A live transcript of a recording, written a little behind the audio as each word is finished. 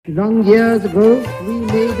Long years ago, we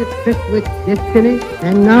made a trip with destiny,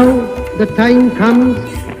 and now the time comes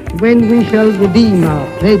when we shall redeem our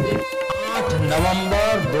pledge. 8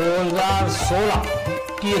 नवंबर 2016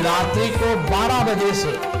 की रात्रि को 12 बजे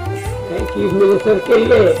से chief minister के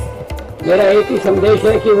लिए मेरा एक ही संदेश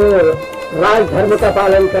है कि वो राजधर्म का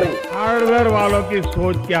पालन करें। हार्डवेयर वालों की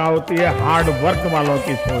सोच क्या होती है, हार्ड वर्क वालों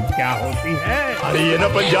की सोच क्या होती है। अरे ये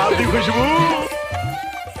ना पंजाब की खुशबू।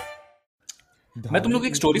 मैं तुम लोग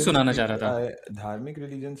एक स्टोरी सुनाना चाह रहा था। धार्मिक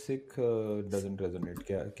रिलीजन सिख डजंट रेजोनेट।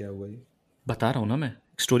 क्या हुआ ये? बता रहा हूँ ना, मैं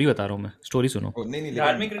स्टोरी बता रहा हूँ। मैं स्टोरी सुनो। नहीं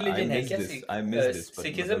धार्मिक रिलीजन है क्या? I miss this.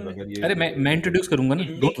 सिखिज्म। अरे मैं इंट्रोड्यूस करूंगा ना,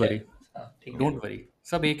 डोंट वरी, ठीक है। डोंट वरी,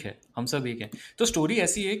 सब एक है, हम सब एक हैं। तो स्टोरी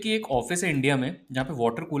ऐसी है कि एक ऑफिस है इंडिया में जहाँ पे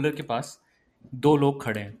वाटर कूलर के पास दो लोग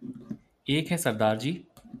खड़े हैं। एक है सरदार जी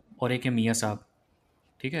और एक है मियाँ साहब,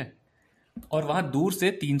 ठीक है। और वहाँ दूर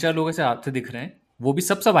से 3-4 लोग ऐसे आते दिख रहे हैं, वो भी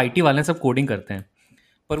सब आईटी वाले हैं, सब कोडिंग करते हैं।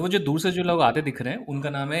 पर वो जो दूर से जो लोग आते दिख रहे हैं उनका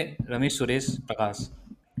नाम है रमेश, सुरेश, प्रकाश।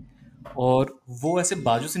 और वो ऐसे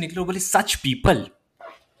बाजू से निकले और बोले सच पीपल।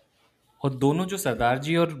 और दोनों जो सरदार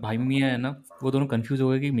जी और भाई मियाँ है ना, वो दोनों कंफ्यूज हो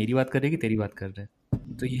गए कि मेरी बात कर रहे हैं कि तेरी बात कर रहे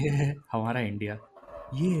हैं। तो ये है हमारा इंडिया,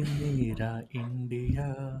 ये मेरा इंडिया।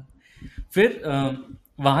 फिर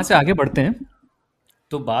वहाँ से आगे बढ़ते हैं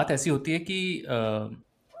तो बात ऐसी होती है कि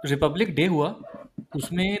रिपब्लिक डे हुआ,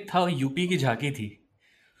 उसमें था यूपी की झांकी थी।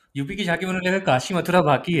 यूपी की झांकी में उन्होंने लगा काशी मथुरा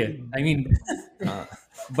बाकी है, आई मीन,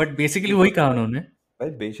 बट बेसिकली वही कहा उन्होंने। भाई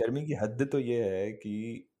बेशर्मी की हद तो ये है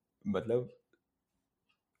कि मतलब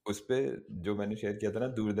उस पे जो मैंने शेयर किया था ना,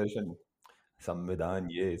 दूरदर्शन, संविधान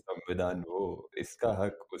ये, संविधान वो, इसका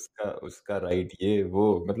हक, उसका राइट ये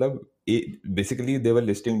वो, मतलब basically they were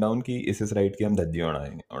listing down कि इस राइट की हम धज्जियां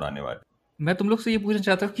उड़ाने वाले। मैं तुम लोग से ये पूछना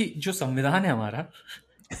चाहता हूँ कि जो संविधान है हमारा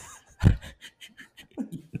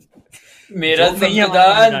मेरा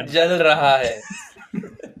संविधान जल रहा है।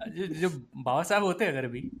 जो बाबा साहब होते हैं अगर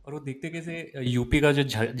भी, और वो देखते कैसे यूपी का जो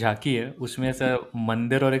झांकी है उसमें ऐसा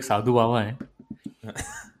मंदिर और एक साधु बाबा है,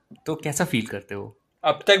 तो कैसा फील करते हो?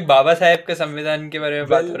 अब तक बाबा साहेब के संविधान के बारे में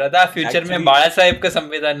बात हो रहा था, फ्यूचर में बाड़ा साहेब का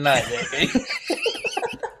संविधान ना आ जाए कहीं।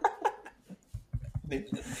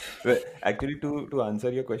 Actually, to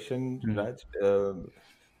answer your question, Raj,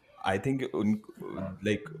 I think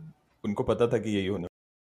उनको पता था कि यही होने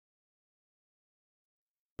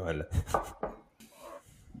वाला।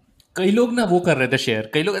 कई लोग ना वो कर रहे थे शेयर,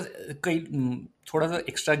 कई थोड़ा सा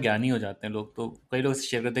एक्स्ट्रा ज्ञानी हो जाते हैं लोग, तो कई लोग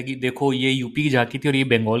शेयर करते हैं कि देखो ये यूपी की झांकी थी और ये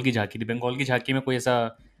बंगाल की झांकी थी। बंगाल की झांकी में कोई ऐसा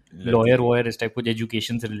लॉयर वॉयर इस टाइप कुछ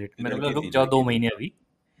एजुकेशन से रिलेटेड, मैंने बोला रुक जाओ 2 महीने अभी,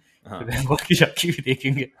 बंगाल की झांकी भी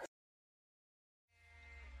देखेंगे।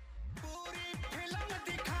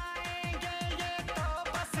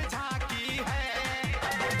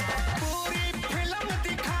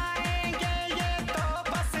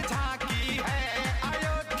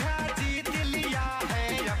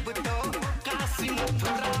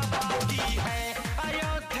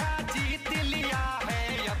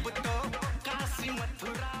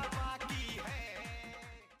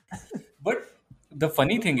 But the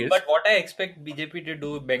funny thing is, But what I expect BJP to do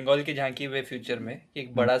Bengal की झांकी में फ्यूचर में,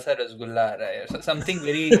 एक बड़ा सा रसगुल्ला आ रहा है, something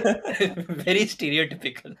very very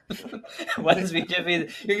stereotypical। Once BJP,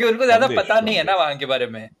 क्योंकि उनको ज्यादा पता नहीं है ना वहाँ के बारे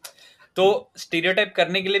में, तो स्टीरियोटाइप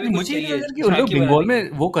करने के लिए भी मुझे ये लगा कि उन लोग बंगाल में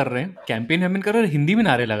वो कर रहे हैं, कैंपेन वैम्पेन कर रहे हैं, हिंदी में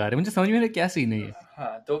नारे लगा रहे हैं। मुझे समझ में नहीं क्या सीन है ये।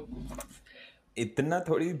 हाँ, तो इतना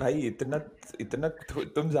थोड़ी भाई, इतना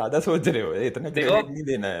तुम ज्यादा सोच रहे हो। इतना क्रेडिट नहीं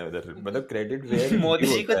देना है उधर, मतलब क्रेडिट वेयर मोदी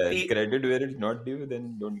जी को credit where is not due, then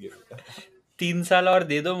don't give. 3 साल और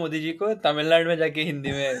दे दो मोदी जी को, तमिलनाडु में जाके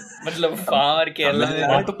हिंदी में, मतलब वहाँ और केरला में,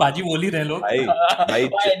 वहाँ तो पाजी बोल ही रहे लोग भाई।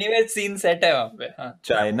 एनीवे सीन सेट है वहाँ पे। हाँ,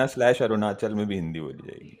 चाइना/अरुणाचल में भी हिंदी बोली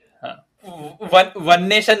जाएगी। हाँ, one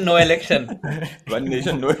nation no election. One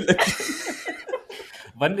nation no election.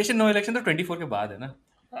 One nation no election तो 24 के बाद है ना।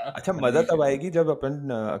 अच्छा, मजा तब आएगी जब अपन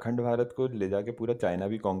अखंड भारत को ले जाके पूरा चाइना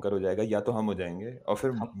भी कॉन्कर हो जाएगा, या तो हम हो जाएंगे, और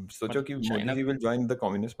फिर सोचो कि Modi ji will join the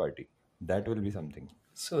communist party. That will be something.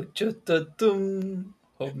 सोचो तो तुम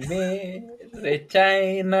हो मेरे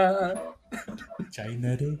चाइना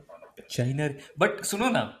रे। बट सुनो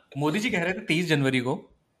ना, मोदी जी कह रहे थे 23 जनवरी को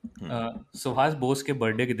सुभाष बोस के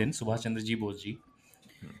बर्थडे के दिन, सुभाष चंद्र जी बोस जी,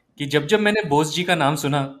 कि जब मैंने बोस जी का नाम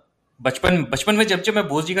सुना बचपन में, जब मैं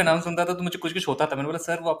बोस जी का नाम सुनता था तो मुझे कुछ होता था। मैंने बोला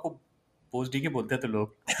सर वो आपको बोस जी के बोलते थे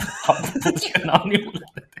लोग, आपको बोस जी का नाम नहीं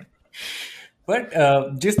बोलते थे। बट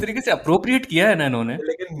जिस तरीके से अप्रोप्रिएट किया है ना इन्होंने,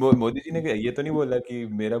 लेकिन मोदी जी ने ये तो नहीं बोला कि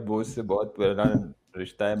मेरा बोस से बहुत पुराना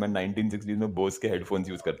रिश्ता है, मैं 1960s में बोस के हेडफोन्स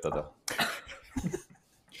यूज करता था।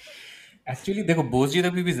 एक्चुअली देखो बोस जी तक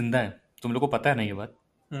भी जिंदा है, तुम लोग को पता है ना ये बात।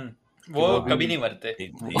 वो कभी नहीं मरते। he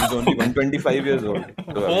is only 125 years old.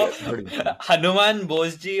 तो वो अभी थोड़ी हनुमान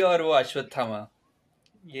बोस जी और वो अश्वत्थामा,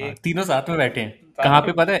 ये तीनों साथ में बैठे हैं। कहाँ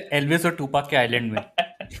पे पता है? एल्विस और टूपाक के आइलैंड में।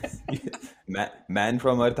 मैन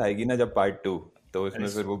फ्रॉम अर्थ आएगी ना जब पार्ट 2, तो उसमें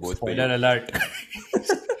फिर वो बोस पे स्पॉइलर अलर्ट।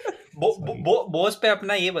 बोस पे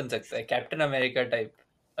अपना ये बन सकता है, कैप्टन अमेरिका टाइप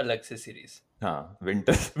अलग से सीरीज, हाँ,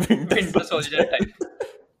 winter winter soldier type,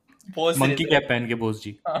 Bose monkey cap पहन के बोस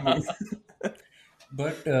जी।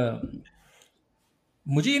 बट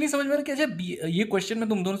मुझे ये नहीं समझ में आ रहा कि अच्छा ये क्वेश्चन मैं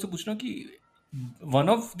तुम दोनों से पूछ रहा हूँ कि one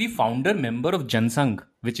of the founder member of Jansangh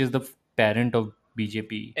which is the parent of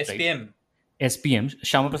BJP, SPM,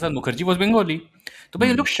 Shyama Prasad Mukherjee was Bengali. तो भाई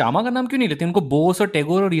ये लोग श्यामा का नाम क्यों नहीं लेते? उनको बोस और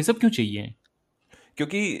टैगोर और ये सब क्यों चाहिए?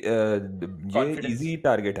 क्योंकि ये इजी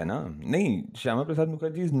टारगेट है ना। नहीं, श्यामा प्रसाद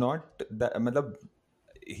मुखर्जी इज नॉट, मतलब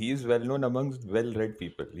he is well known amongst well read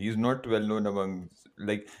people, he is not well known amongst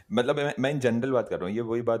like, मतलब मैं इन जनरल बात कर रहा हूँ। ये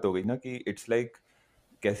वही बात हो गई ना कि इट्स लाइक,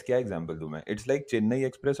 कैसे क्या एग्जांपल दूं मैं, इट्स लाइक चेन्नई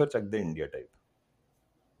एक्सप्रेस और चक दे इंडिया टाइप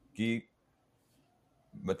कि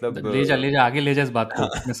मतलब ले जा आगे ले जा इस बात को।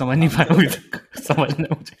 मैं समझ नहीं पा रहा हूँ।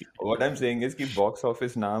 समझना मुझे। What I am saying is कि बॉक्स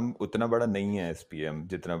ऑफिस नाम उतना बड़ा नहीं है एसपीएम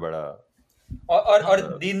जितना बड़ा, और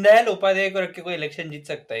दीनदयाल उपाध्याय को रख के कोई इलेक्शन जीत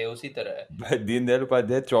सकता है, उसी तरह है। दीनदयाल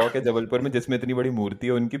उपाध्याय चौक है जबलपुर में जिसमें इतनी बड़ी मूर्ति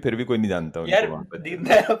है उनकी, फिर भी कोई नहीं जानता यार उनको वहाँ पे।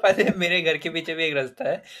 दीनदयाल उपाध्याय, मेरे घर के पीछे भी एक रास्ता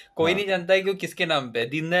है, कोई नहीं जानता है कि वो किसके नाम पे है।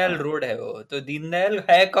 दीनदयाल रोड है वो, तो दीनदयाल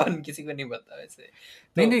है कौन किसी को नहीं पता वैसे।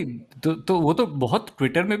 नहीं तो वो तो बहुत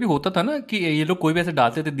ट्विटर में भी होता था ना कि ये लोग कोई भी ऐसे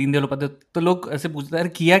डालते थे दीनदयाल उपाध्याय, तो लोग ऐसे पूछते यार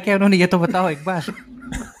किया क्या उन्होंने, ये तो बताओ एक बार।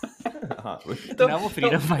 तो ना वो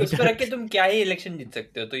फ्रीडम उस पर रख के तुम क्या ही इलेक्शन जीत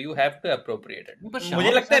सकते हो, तो you have to appropriate it.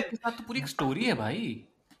 मुझे लगता है तो पूरी एक स्टोरी है भाई।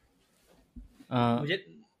 मुझे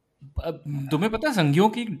तुम्हें पता है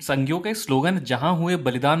संघियों का एक स्लोगन, जहां हुए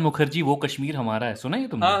बलिदान मुखर्जी वो कश्मीर हमारा है, सुना है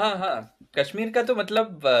तुमने? हाँ, कश्मीर का तो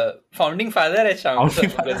मतलब फाउंडिंग फादर है श्यामा प्रसाद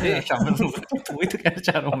मुखर्जी। वही तो कहना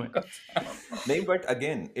चाह रहा हूं मैं। नहीं, but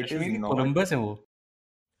again it is not, Columbus है वो।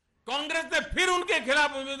 कांग्रेस ने फिर उनके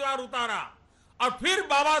खिलाफ उम्मीदवार उतारा और फिर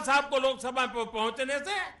बाबा साहब को लोकसभा पर पहुंचने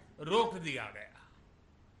से रोक दिया गया।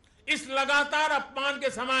 इस लगातार अपमान के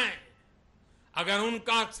समय अगर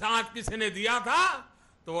उनका साथ किसी ने दिया था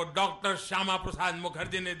तो वो डॉक्टर श्यामा प्रसाद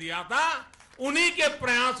मुखर्जी ने दिया था। उन्हीं के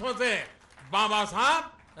प्रयासों से बाबा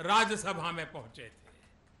साहब राज्यसभा में पहुंचे थे,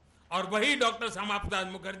 और वही डॉक्टर श्यामा प्रसाद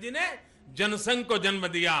मुखर्जी ने जनसंघ को जन्म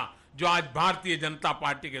दिया, जो आज भारतीय जनता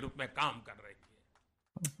पार्टी के रूप में काम कर रही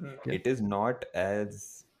है। It is not as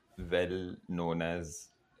well known as,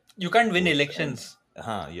 you can't win elections।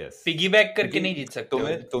 हाँ, yes, पिगीबैक करके नहीं जीत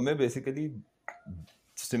सकते। तुम्हें बेसिकली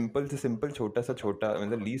सिंपल से सिंपल छोटा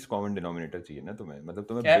मतलब लीस्ट कॉमन डिनोमिनेटर चाहिए ना तुम्हें, मतलब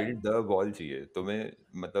तुम्हें बिल्ड द वॉल चाहिए तुम्हें,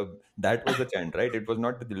 मतलब that was the chant, right? It was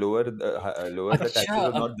not the lower the taxes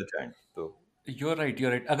was not the chant. तो you're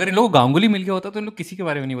right। अगर इन लोगों को गांगुली मिल गया होता तो इन लोग किसी के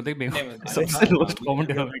बारे में नहीं बोलते। सबसे लोएस्ट कॉमन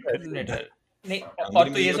डिनोमिनेटर। नहीं, और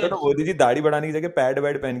तो ये तो मोदी जी दाढ़ी बढ़ाने की जगह पैड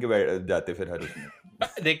वैड पहन के जाते फिर हर उसमें।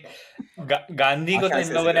 देख, गांधी को तो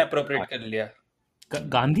इन लोगों ने अप्रोप्रिएट कर लिया।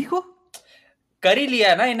 गांधी को कर ही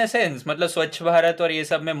लिया ना इन अ सेंस, मतलब स्वच्छ भारत और ये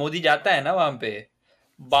सब में मोदी जाता है ना वहां पे,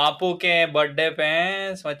 बापू के बर्थडे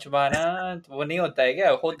पे स्वच्छ भारत, वो नहीं होता है क्या?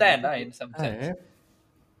 होता है ना इन सब सेंस।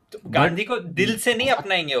 तो गांधी को दिल से नहीं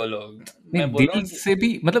अपनाएंगे वो लोग। मैं बोल रहा हूं दिल से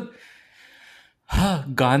भी, मतलब हाँ,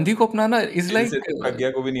 गांधी को अपनाना इज लाइक, प्रज्ञा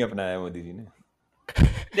को भी नहीं अपनाया मोदी जी ने।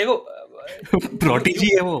 देखो प्रोटी जी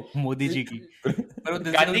है वो मोदी जी की।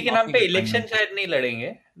 गांधी के नाम पे इलेक्शन शायद नहीं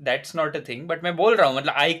लड़ेंगे, that's not a thing, but मैं बोल रहा हूँ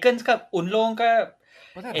मतलब आइकन्स का उन लोगों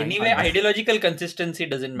का anyway ideological consistency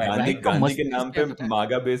doesn't matter. Gandhi के नाम पे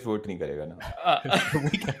मागा बेस वोट नहीं करेगा ना।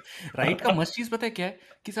 राइट का मस्त चीज पता है क्या है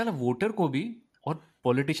कि साला वोटर को भी और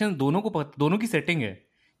पॉलिटिशियन दोनों की सेटिंग है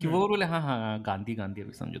कि वो बोले हाँ गांधी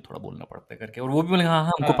अभी समझो थोड़ा बोलना पड़ता है करके, और वो भी बोले हाँ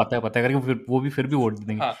हमको पता है करके, वो भी वोट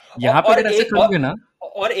देंगे। यहाँ पे ऐसे करोगे ना,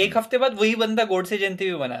 और एक हफ्ते बाद वही बंदा गोडसे जयंती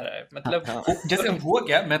भी बना रहा है, मतलब जैसे हुआ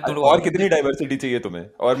क्या, मैं तो और कितनी डाइवर्सिटी चाहिए तुम्हें,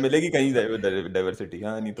 और मिलेगी कहीं डाइवर्सिटी?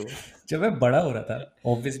 हाँ, नहीं तो जब मैं बड़ा हो रहा था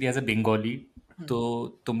ऑब्वियसली एज ए बंगाली, तो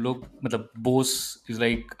तुम लोग मतलब बोस इज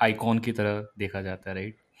लाइक आइकॉन की तरह देखा जाता है,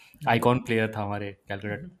 राइट? आइकॉन प्लेयर था हमारे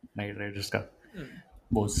कैलकाटा नाइट राइडर्स का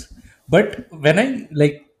Bose. But when I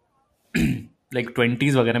like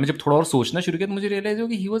 20s वगैरह में जब थोड़ा और सोचना शुरू किया तो मुझे रियलाइज हो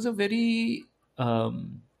कि ही वाज अ वेरी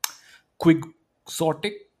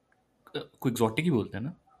क्विक्सॉटिक ही बोलते हैं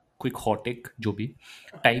ना, क्विकहॉटिक जो भी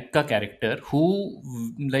टाइप का character,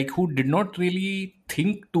 who did not really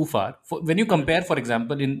think too far. When you compare, for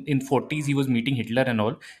example, in 40s he was meeting Hitler and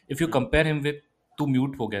all. If you compare him with, तू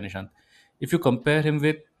mute हो गया Nishant, if you compare him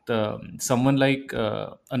with someone like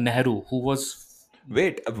a Nehru who was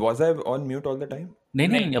wait, was I on mute all the time? नहीं नहीं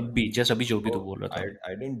नहीं नहीं, नहीं, अभी just अभी जो भी तो Oh, बोल रहा था।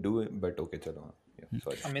 I didn't do it, but okay, चलो हाँ,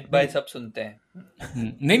 sorry. अमित भाई सब सुनते हैं।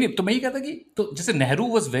 नहीं नहीं, तो मैं ये कहता कि तो जैसे Nehru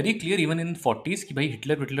was very clear even in 40s कि भाई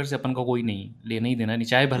हिटलर से अपन का कोई नहीं लेना ही देना नहीं,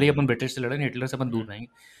 चाहे भले ही अपन ब्रिटिश से लड़े, हिटलर से अपन दूर रहेंगे।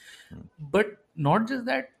 But not just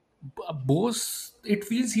that, Bose it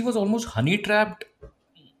feels he was almost honey trapped.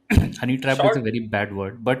 Honey trapped is a Short- very bad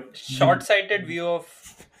word, but short sighted view of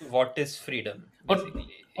what is freedom और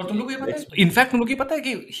तुम लोग को ये पता है, इनफैक्ट तुम लोग को ये पता है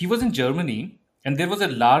कि he was in Germany and there was a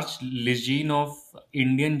large legion of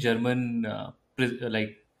Indian German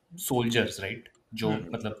like soldiers, right, जो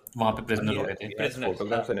मतलब वहां पे प्रिजनर हो गए थे। He has Prisoners,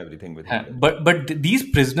 photographs and everything with him. But these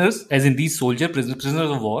prisoners, as in these prisoners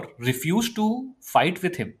of war, refused to fight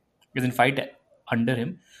with him, as in fight under him.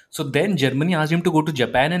 So then Germany asked him to go to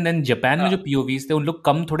Japan, and then Japan में जो POVs थे उन लोग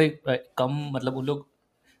कम मतलब उन लोग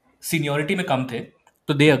seniority में कम थे,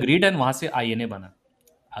 तो दे अग्रीड एंड वहाँ से INA बना।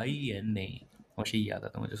 INA मुझे याद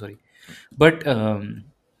आता मुझे, सॉरी। बट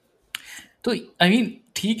तो आई मीन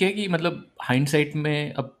ठीक है कि मतलब हाइंडसाइट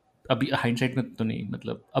में अब अभी हाइंडसाइट में तो नहीं,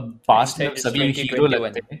 मतलब अब पास्ट में Hindsight is सभी 2021. हीरो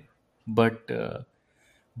लगते हैं, but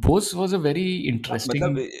Bose was a very interesting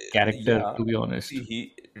मतलब character yeah, to be honest. see, he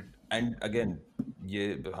and again ये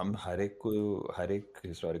हम हर एक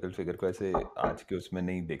हिस्टोरिकल फिगर को ऐसे आज के उसमें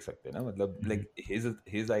नहीं देख सकते ना, मतलब लाइक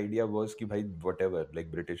हिज आइडिया वाज कि भाई व्हाटएवर,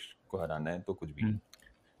 लाइक ब्रिटिश को हराना है तो कुछ भी।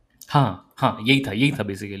 हाँ हाँ, यही था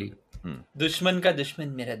बेसिकली। दुश्मन का दुश्मन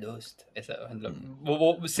मेरा दोस्त, ऐसा मतलब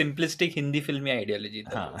वो सिंपलिस्टिक हिंदी फिल्मी आइडियोलॉजी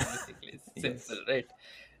था बेसिकली, सिंपल, राइट।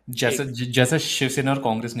 जैसा शिवसेना और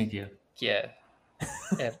कांग्रेस ने किया। क्या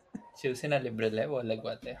यार, शिवसेना लिबरल है, वो अलग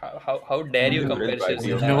बात है। हाउ डेयर यू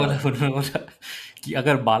कंपेयर उन्होंने बोला कि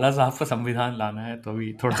अगर बाला साहब का संविधान लाना है तो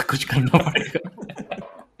अभी थोड़ा कुछ करना पड़ेगा।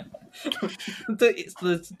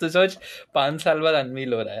 तो सोच 5 साल बाद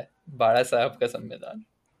अनवील हो रहा है बाला साहब का संविधान,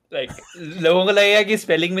 लाइक लोगों को लगेगा कि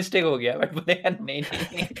स्पेलिंग मिस्टेक हो गया, बट बोलेगा नहीं।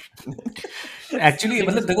 एक्चुअली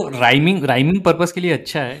मतलब देखो, राइमिंग पर्पस के लिए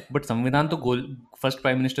अच्छा है, बट संविधान तो first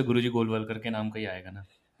prime minister Guruji Golwalkar के नाम का ही आएगा ना।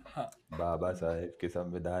 बाबा साहेब के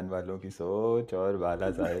संविधान वालों की सोच और बाला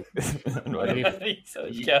साहेब के संविधान वालों की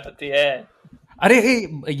सोच क्या होती है। अरे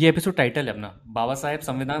ये एपिसोड टाइटल है अपना, बाबा साहेब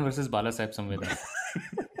संविधान वर्सेस बाला साहेब संविधान।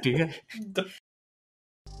 ठीक है।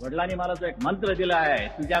 वडिलांनी मला जो एक मंत्र दिला आहे,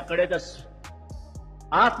 तुझ्याकडे जर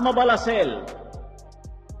आत्मबल असेल,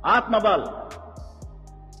 आत्मबल,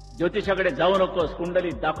 ज्योतिषाकडे जाऊ नकोस,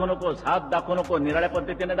 कुंडली दाखवू नकोस, हात दाखवू नको, निराळ्या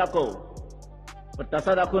पद्धतीने दाखव, पण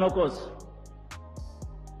तसा दाखवू नकोस।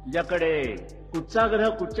 तुझ्याकडे कुठचा ग्रह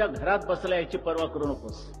कुठच्या घरात बसला याची पर्वा करू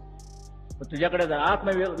नकोस, पण तुझ्याकडे जर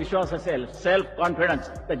आत्मविश्वास असेल, सेल्फ कॉन्फिडन्स,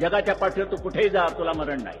 तर जगाच्या पाठीवर तू कुठेही जा, तुला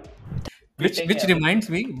मरण नाही। विच रिमाइंड्स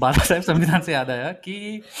मी, बाला साहेब संविधान से याद आया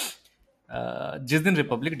कि जिस दिन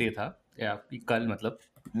रिपब्लिक डे था, या कल मतलब,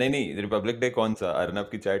 नहीं रिपब्लिक डे कौन सा, अर्नब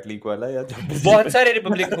की चैट लीक वाला या बहुत सारे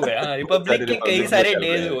रिपब्लिक हुए। हाँ, रिपब्लिक के कई सारे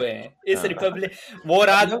डेज हुए हैं। इस रिपब्लिक वो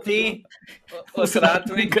रात थी, उस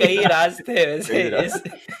रात में कई राज थे वैसे।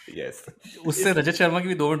 यस, उससे रजत शर्मा की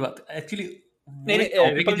भी 2 मिनट बात एक्चुअली। नहीं,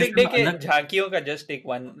 रिपब्लिक डे के झांकियों का जस्ट एक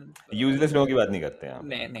वन, यूजलेस लोगों की बात नहीं करते हैं।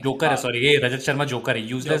 नहीं जोकर है, सॉरी, ये रजत शर्मा जोकर है,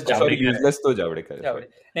 यूजलेस जावड़ेकर। यूजलेस तो जावड़ेकर है। नहीं,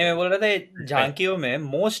 मैं बोल रहा था झांकियों में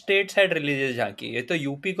मोस्ट स्टेट्स हैड रिलीजियस झांकी। ये तो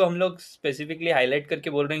यूपी को हम लोग स्पेसिफिकली हाईलाइट करके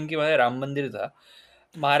बोल रहे हैं कि वहाँ राम मंदिर था।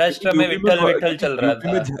 महाराष्ट्र में विठल चल रहा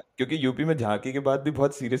था, क्योंकि यूपी में झांकी के बाद भी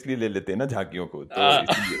बहुत सीरियसली ले लेते हैं ना झांकियों को,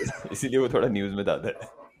 तो इसीलिए वो थोड़ा न्यूज में ज्यादा है।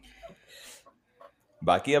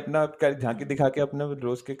 बाकी अपना झांकी दिखा के अपना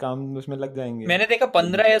रोज के काम उसमें लग जाएंगे। मैंने देखा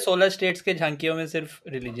 15 या 16 स्टेट्स के झांकियों में सिर्फ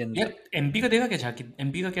रिलीजन था। एमपी का देखा क्या झांकी?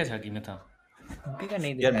 एमपी का क्या झांकी में था? एमपी का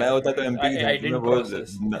नहीं देखा यार, मैं होता तो एमपी की झांकी में वो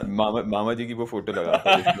मामा जी की वो फोटो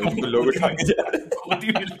लगाता, जिसमें लोग उठा के जा रहे हैं। खुद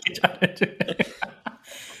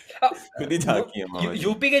ही झांकी है मामा जी।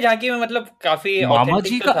 यूपी के झांकी में मतलब काफी मामा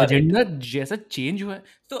जी का एजेंडा जैसा चेंज हुआ है,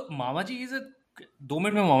 तो मामा जी इज 2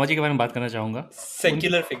 मिनट में मामा जी के बारे में बात करना चाहूंगा।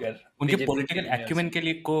 सेक्युलर फिगर, उनके पॉलिटिकल एक्यूमेन के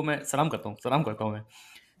लिए को मैं सलाम करता हूँ मैं,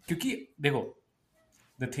 क्योंकि देखो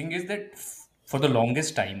the thing is that for the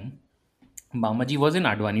longest time mama ji was in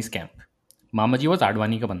आडवानीज camp. Mama ji was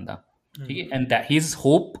Advani का बंदा, ठीक है, एंड हिज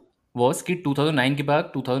होप वॉज कि 2009 के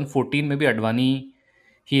बाद 2014 में भी आडवाणी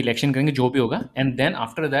ही इलेक्शन करेंगे, जो भी होगा, एंड देन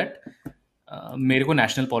आफ्टर दैट मेरे को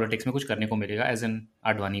नेशनल पॉलिटिक्स में कुछ करने को मिलेगा as an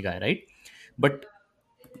Advani guy, right. But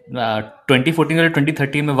 2014 और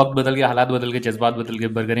 2013 में वक्त बदल गया, हालात बदल गए, जज्बात बदल गए,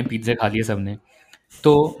 बर्गरें पिज्जे खा लिए सबने,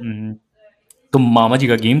 तो मामा जी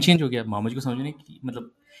का गेम चेंज हो गया। मामा जी को समझने की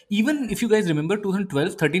मतलब, even if you guys remember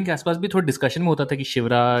 2012-13 के आसपास भी थोड़ा डिस्कशन में होता था कि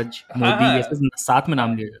शिवराज, मोदी ऐसे साथ में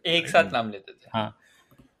नाम लिए, एक साथ नाम लेते थे। हाँ,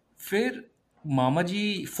 फिर मामा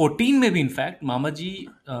जी 14 में भी in fact mama ji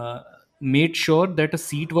made sure that a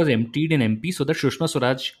seat was emptied in MP so that Sushma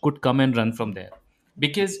Swaraj could come and run from there.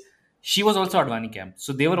 Because she was also Advani camp,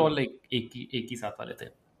 so they were all like एक ही साथ वाले थे.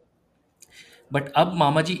 बट अब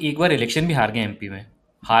मामा जी एक बार election भी हार गए MP में.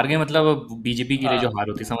 हार गए मतलब बीजेपी के लिए जो हार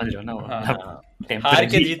होती, समझ रहे हो ना वो. हाँ, मतलब हार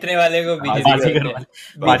के जीतने वाले को बीजेपी बाजीगर कहते हैं.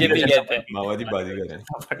 वाले, बीजेपी कहते हैं. मामा जी बाजीगर हैं.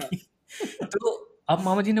 तो अब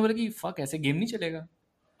मामा जी ने बोला कि फक ऐसे गेम नहीं चलेगा,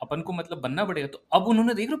 अपन को मतलब बनना पड़ेगा. तो अब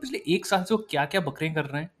उन्होंने देख लो पिछले एक साल से वो क्या क्या बकरे कर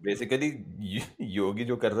रहे हैं. बेसिकली योगी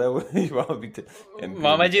जो कर रहा है वो वहां भी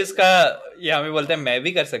मामा जी उसका ये हमें बोलते हैं मैं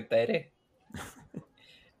भी कर सकता है रे.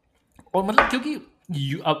 और मतलब क्योंकि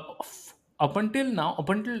up until now, up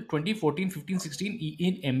until 2014, 15, 16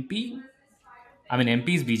 in MP, I mean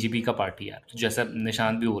MP is BJP का पार्टी यार, तो जैसा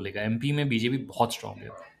निशांत भी बोलेगा एमपी में बीजेपी बहुत स्ट्रांग है.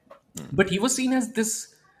 But he was seen as this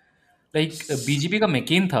like BJP का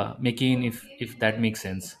मैकेन था, मैकेन if that make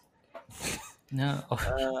sense.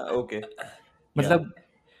 Okay, मतलब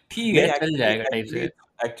ठीक है चल जाएगा टाइप से.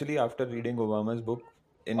 Actually after reading ओबामा's book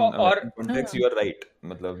in और context you are right,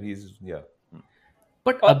 मतलब he's yeah.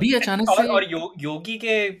 बट अभी अचानक से और योगी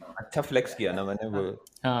के अच्छा फ्लेक्स किया ना मैंने वो.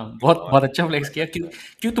 हाँ बहुत अच्छा फ्लेक्स किया.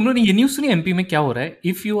 क्यों तुम लोगों ने ये न्यूज़ सुनी एमपी में क्या हो रहा है?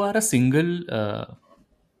 If you are a single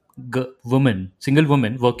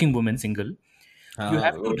woman working woman single, you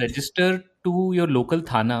have to register to your local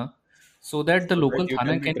thana so that the local you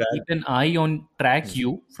thana can be can keep an eye on track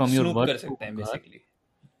you from your snoop work कर सकते हैं basically.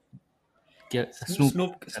 क्या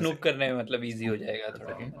snoop करने में मतलब easy हो जाएगा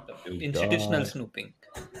थोड़ा, मतलब इंस्टीट्यूशनल स्नूपिंग.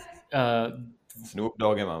 स्नूप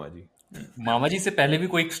डॉग है मामा जी. मामा जी से पहले भी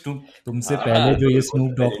कोई स्नूप, तुमसे पहले जो ये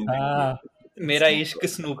स्नूप डॉग था, मेरा इश्क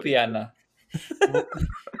स्नूपी आना.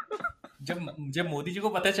 जब मोदी जी को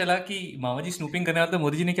पता चला कि मामा जी स्नूपिंग करने वाले, तो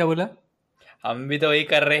मोदी जी ने क्या बोला? हम भी तो वही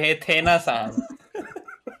कर रहे थे ना साहब.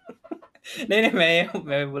 नहीं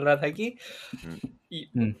मैं बोल रहा था कि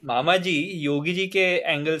मामा जी योगी जी के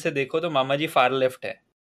एंगल से देखो तो मामा जी फार लेफ्ट है.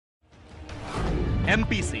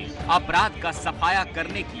 एमपी से अपराध का सफाया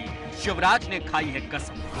करने की शिवराज ने खाई है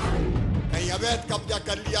कसम. कहीं अवैध कब्जा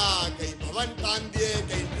कर लिया, कहीं भवन तान दिए,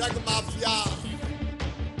 कहीं ड्रग माफिया.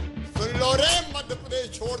 सुन लो रे मध्य प्रदेश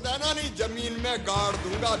छोड़ देना, नहीं जमीन में गाड़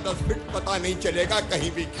दूंगा 10 फीट, पता नहीं चलेगा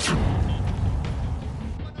कहीं भी.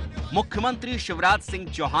 मुख्यमंत्री शिवराज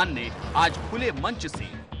सिंह चौहान ने आज खुले मंच से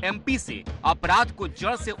एमपी से अपराध को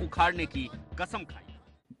जड़ से उखाड़ने की कसम खाई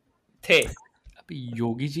थे. अभी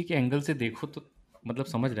योगी जी के एंगल से देखो तो मतलब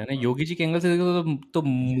समझ रहे हैं ना, योगी जी के एंगल से देखो तो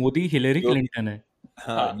मोदी हिलेरी क्लिंटन है.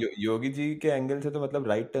 हाँ, योगी जी के एंगल से तो मतलब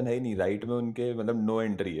राइट टर्न है ही नहीं, राइट में उनके मतलब नो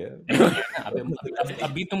एंट्री है.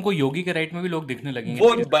 अभी तुमको योगी के राइट में भी लोग दिखने लगेंगे.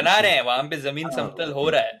 वो बना रहे हैं वहां पे, जमीन समतल हो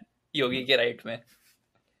रहा है योगी के राइट में.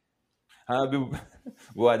 हाँ अभी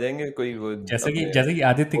वो आ जाएंगे कोई, वो जैसे कि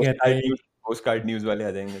आदित्य कहता है, पोस्ट कार्ड न्यूज वाले आ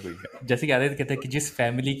जाएंगे कोई. जैसे कि आदित्य कहता है कि जिस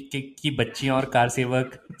फैमिली की बच्चियां और कार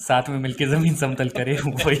सेवक साथ में मिलकर जमीन समतल करे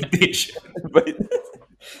वही देश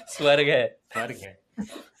स्वर्ग है.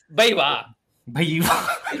 भाई वाह.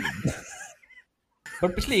 पर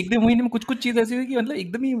पिछले एक 2 महीने में कुछ चीज ऐसी हुई कि मतलब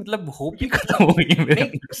एकदम ही मतलब होप ही खत्म हो गई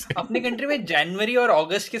मेरे. अपने कंट्री में जनवरी और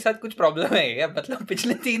अगस्त के साथ कुछ प्रॉब्लम है क्या? मतलब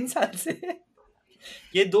पिछले 3 साल से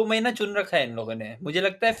ये 2 महीना चुन रखा है इन लोगों ने. मुझे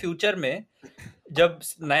लगता है फ्यूचर में जब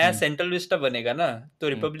नया सेंट्रल विस्टा बनेगा ना, तो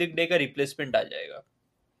रिपब्लिक डे का रिप्लेसमेंट आ जाएगा,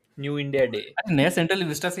 न्यू इंडिया डे. नया सेंट्रल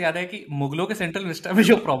विस्टा से याद है कि मुगलों के सेंट्रल विस्टा में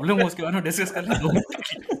जो प्रॉब्लम हो उसके बारे में डिस्कस कर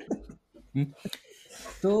लें.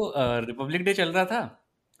 तो रिपब्लिक डे चल रहा था,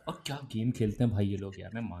 और क्या गेम खेलते हैं भाई ये लोग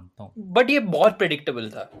यार, मैं मानता हूँ. बट ये बहुत प्रेडिक्टेबल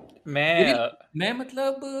था. मैं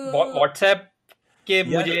मतलब व्हाट्सएप के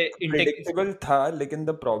मुझे प्रेडिक्टेबल था, लेकिन द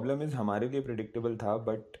प्रॉब्लम इज हमारे लिए प्रेडिक्टेबल था,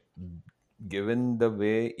 but given the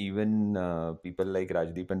way even people like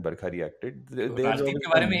Rajdeep and Barkha reacted, Rajdeep के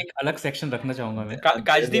बारे में एक अलग सेक्शन रखना चाहूंगा मैं.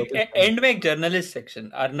 राजदीप एंड में एक जर्नलिस्ट सेक्शन,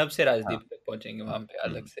 अर्नब से राजदीप तक पहुंचेंगे वहां पे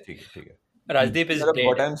अलग से. ठीक है. Rajdeep is dead.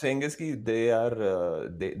 What I'm saying is कि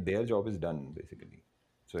their job is done basically,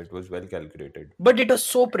 so it was well calculated. But it was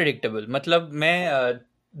so predictable. मतलब मैं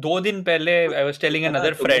 2 दिन पहले I was telling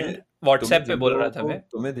another friend WhatsApp पे बोल रहा था मैं.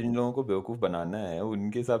 तुम्हें जिन लोगों को बेवकूफ बनाना है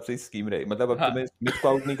उनके हिसाब से स्कीम रहे, मतलब अब तुम्हें स्मिथ को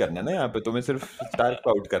आउट नहीं करना है ना यहाँ पे, तुम्हें सिर्फ स्टार्क को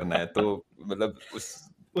आउट करना है. तो मतलब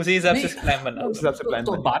उसी हिसाब से प्लान बना. उस हिसाब से प्लान.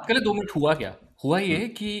 तो बात करें 2 मिनट. हुआ ये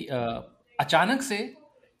कि अचानक से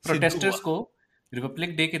प्रोटेस्टर्स को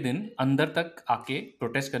रिपब्लिक डे के दिन अंदर तक आके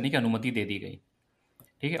प्रोटेस्ट करने की अनुमति दे दी गई.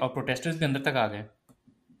 ठीक है, और प्रोटेस्टर्स भी अंदर तक आ गए.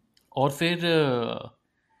 और फिर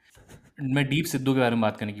मैं डीप सिद्धू के बारे में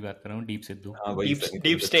बात करने की बात कर रहा हूँ. डीप सिद्धू,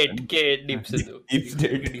 डीप स्टेट के डीप सिद्धू.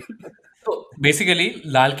 तो बेसिकली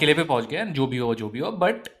लाल किले पे पहुंच गया, जो भी हो.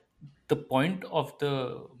 But the point of the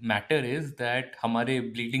matter is that हमारे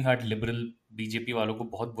ब्लीडिंग हार्ट लिबरल बीजेपी वालों को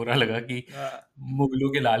बहुत बुरा लगा कि मुगलों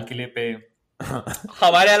के लाल किले पे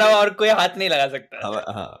हमारे अलावा और कोई हाथ नहीं लगा सकता।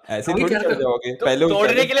 हाँ, ऐसे वही थोड़ी कह चढ़ रहे हो। जाओगे। तो पहले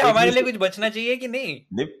तोड़ने के लिए fake हमारे news लिए कुछ बचना चाहिए कि नहीं?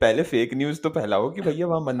 नहीं, पहले फेक न्यूज तो फैलाओ कि भैया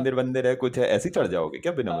वहां मंदिर वंदिर है, कुछ है, ऐसे ही चढ़ जाओगे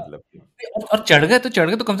क्या बिना मतलब के? और चढ़ गए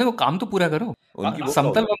तो कम से कम काम तो पूरा करो। उनकी वो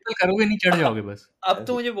समतल प्रॉब्लम वमतल करोगे नहीं, चढ़ जाओगे बस। अब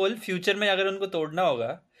तो मुझे बोल, फ्यूचर में अगर उनको तोड़ना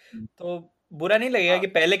होगा तो बुरा नहीं लगेगा कि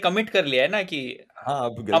पहले कमिट कर लिया है ना कि हाँ,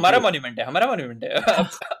 अब गलती हमारा हो मॉन्यूमेंट है, हमारा मॉन्यूमेंट है।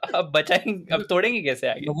 अब बचाएंगे, अब तोड़ेंगे कैसे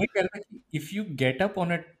आगे? मैं वही कह रहा था कि if you get up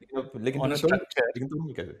on लेकिन on a तुम्हें थोड़ी structure लेकिन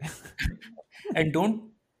तुम कैसे and don't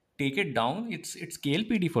take it down, it's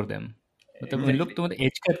KLPD for them। मतलब उन लोग तो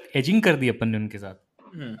एजिंग कर दी अपन ने उनके साथ।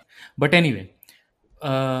 बट एनीवे,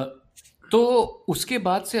 तो उसके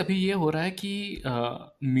बाद से अभी ये हो रहा है कि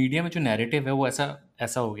मीडिया में जो नैरेटिव है वो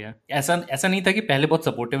ऐसा हो गया। ऐसा नहीं था कि पहले बहुत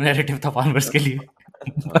सपोर्टिव नैरेटिव था फार्मर्स के लिए,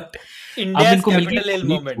 बट अब इंडिया इनको मिल कैपिटल हिल गई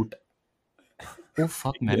मूवमेंट। ओ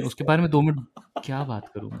फक मैन, उसके बारे में 2 मिनट क्या बात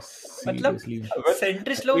करूं मतलब सीरियसली।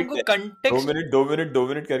 सेंट्रिस्ट लोगों को कंटेक्स्ट 2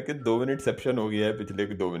 मिनट करके 2 मिनट सेप्शन हो गया है पिछले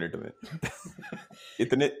 2 मिनट में।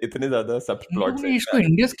 इतने ज्यादा सब प्लॉट्स उन्होंने इसको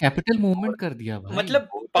इंडियाज कैपिटल मूवमेंट कर दिया भाई। मतलब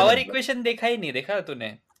पावर इक्वेशन देखा ही नहीं, देखा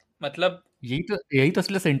तूने? मतलब यही तो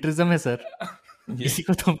असली सेंट्रिज्म है सर। इसी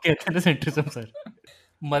को तो हम कहते हैं ना सेंट्रिज्म सर।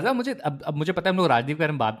 मजा मुझे अब मुझे पता है हम लोग राजदीप के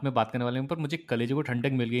बारे में बाद में बात करने वाले हैं, पर मुझे कलेजे को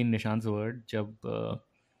ठंडक मिल गई इन निशांत वर्ड जब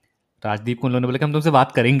राजदीप को उन लोगों ने बोला कि हम तुमसे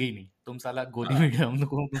बात करेंगे ही नहीं, तुम साला गोदी में हम लोग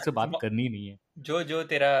को तुमसे बात करनी ही नहीं है। जो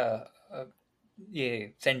तेरा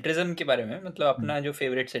ये सेंट्रिज्म के बारे में, मतलब अपना जो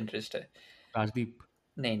फेवरेट सेंट्रिस्ट है राजदीप।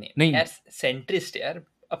 नहीं यार, सेंट्रिस्ट यार,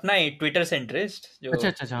 अपना ट्विटर सेंट्रिस्ट जो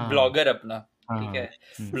अच्छा, ब्लॉगर अपना, हाँ, ठीक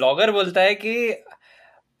है, ब्लॉगर बोलता है कि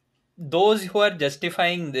those who are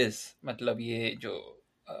justifying this, मतलब ये जो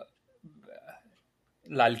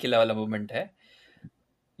लाल किला वाला मूवमेंट है,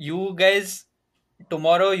 you guys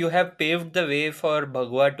tomorrow you have paved the way for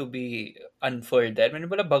भगवा टू बी अनफर्ल्ड दैट। मैंने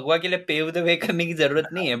बोला भगवा के लिए पेव द वे करने की जरूरत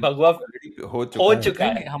नहीं है, भगवा हो चुका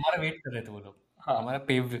है। हमारा वेट कर रहे थे वो लोग, हमारा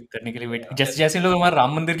पेव करने के लिए वेट, जैसे लोग हमारे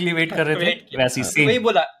राम मंदिर के लिए वेट कर रहे थे वैसे ही वही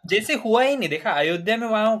बोला, जैसे हुआ ही नहीं। देखा अयोध्या में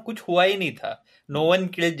वहां कुछ हुआ ही नहीं था, no one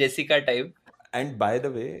killed Jessica type. And by the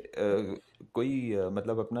way कोई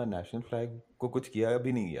मतलब अपना नेशनल फ्लैग को कुछ किया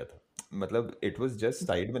भी नहीं गया था, मतलब इट वाज जस्ट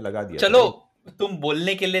साइड में लगा दिया। चलो तुम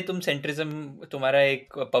बोलने के लिए, तुम सेंट्रिज्म तुम्हारा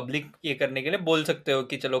एक पब्लिक ये करने के लिए बोल सकते हो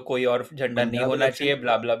कि चलो कोई और झंडा नहीं होना चाहिए,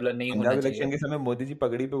 ब्ला ब्ला ब्ला नहीं होना चाहिए। इलेक्शन के समय मोदी जी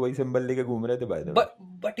पगड़ी पे वही सिंबल लेके घूम रहे थे by the way.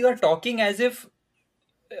 But you are talking as if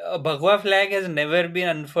भगवा flag has never been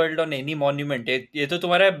अनफर्ल्ड on any monument. ये तो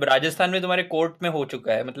तुम्हारा राजस्थान में तुम्हारे कोर्ट में हो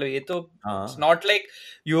चुका है, मतलब ये तो it's not like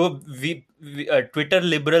you Twitter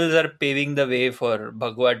liberals are paving the way for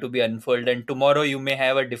भगवा to be अनफर्ल्ड and tomorrow you may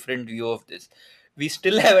have a different view of this. We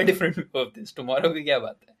still have a different view of this. Tomorrow की क्या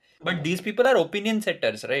बात है? But these people are opinion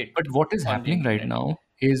setters, right? But what is happening right now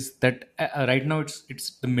is that right now it's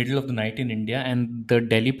the middle of the night in India and the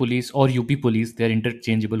Delhi police or UP police, they are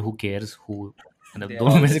interchangeable. Who cares who? मतलब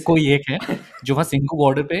दोनों में से कोई एक है जो वहाँ Singhu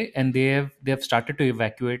border पे and they have started to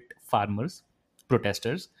evacuate farmers,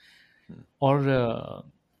 protesters, और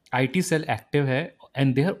IT cell active है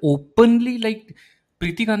and they are openly like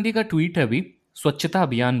प्रीति गांधी का ट्वीट है अभी स्वच्छता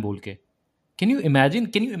अभियान बोल के। Can you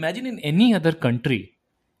imagine in any other country?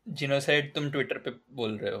 Genocide तुम ट्विटर पे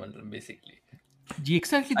बोल रहे हो, मतलब basically. Ji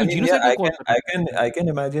exactly. I mean, yeah, I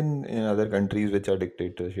can imagine in other countries which are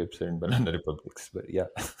dictatorships and banana republics, but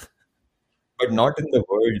yeah, but not in the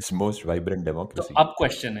world's most vibrant democracy. तो अब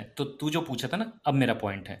question है, तो तू जो पूछा था ना, अब मेरा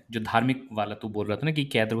पॉइंट है जो धार्मिक वाला तू बोल रहा था ना कि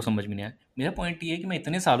क्या तेरे को समझ में नहीं आया। मेरा पॉइंट ये है कि मैं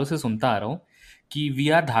इतने सालों से सुनता आ रहा हूँ कि वी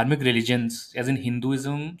आर धार्मिक religions, as in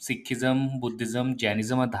Hinduism, Sikhism, Buddhism,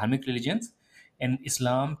 Jainism are धार्मिक religions and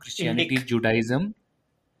Islam, Christianity, Judaism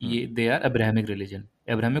ये they are Abrahamic religion.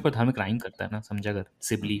 Abrahamic और धार्मिक राइम करता है ना, समझा अगर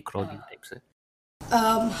सिबली क्रॉली टाइप से।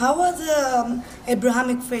 How are the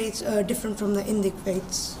Abrahamic faiths different from the Indic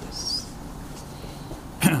faiths?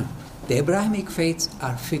 The Abrahamic faiths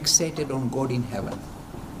are fixated on God in heaven.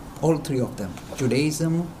 All three of them,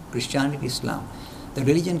 Judaism, Christianity, Islam. The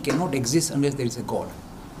religion cannot exist unless there is a God.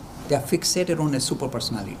 They are fixated on a super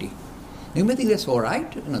personality. You may think that's all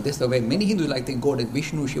right. That's the way many Hindus like think God is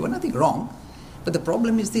Vishnu, Shiva, nothing wrong. But the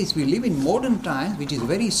problem is this, we live in modern times, which is a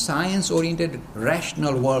very science-oriented,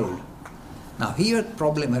 rational world. Now here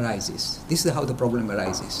problem arises. This is how the problem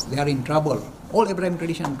arises. They are in trouble. All Abrahamic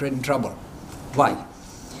tradition are in trouble. Why?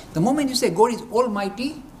 The moment you say God is almighty,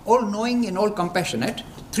 all-knowing and all-compassionate,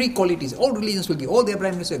 three qualities, all religions will give, all the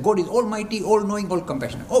Abrahamic say God is almighty, all-knowing,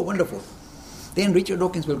 all-compassionate. Oh, wonderful. Then Richard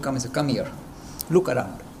Dawkins will come and say, come here, look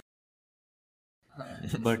around.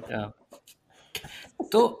 But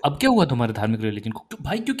तो अब क्या हुआ तुम्हारे धार्मिक religion को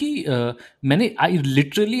भाई? क्योंकि मैंने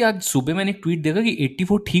लिटरली आज सुबह मैंने एक ट्वीट देखा कि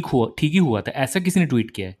 84 ठीक ही हुआ था, ऐसा किसी ने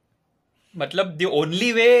ट्वीट किया है। मतलब the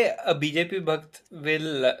only way a BJP भक्त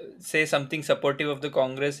will say something supportive of the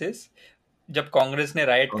Congress is जब कांग्रेस ने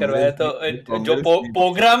राइट करवाया तो जो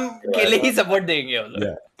प्रोग्राम के लिए ही सपोर्ट देंगे वो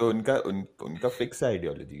लोग। तो उनका फिक्स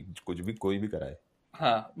आइडियोलॉजी, कुछ भी कोई भी कराए।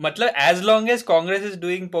 हाँ, मतलब as long as Congress is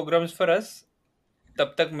doing programmes for us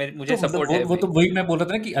तब तक मुझे तो सपोर्ट है। वो तो वही मैं बोल रहा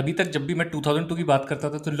था ना कि अभी तक जब भी मैं 2002 की बात करता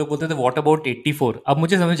था तो लोग बोलते थे व्हाट अबाउट 84। अब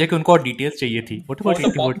मुझे समझ है कि उनको और डिटेल्स चाहिए थी। व्हाट अबाउट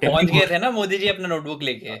 84 पहुंच गए थे ना मोदी जी अपना नोटबुक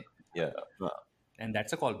लेके, and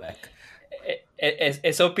that's a call back.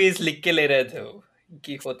 SOPs लिख के ले रहे थे वो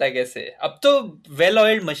कि होता कैसे। अब तो वेल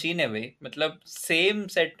ऑयल्ड मशीन है भाई, मतलब सेम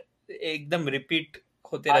सेट एकदम रिपीट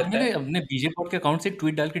होते रहता है। मैंने अपने बीजेपी के अकाउंट से एक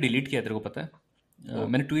ट्वीट डाल के डिलीट किया, तेरे को पता है?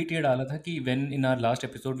 मैंने ट्वीट ये डाला था कि when in our last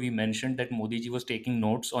episode we mentioned that Modi ji was taking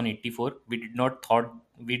notes on 84, we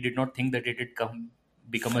did not think that it come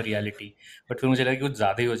become a reality, but फिर मुझे लगा कि कुछ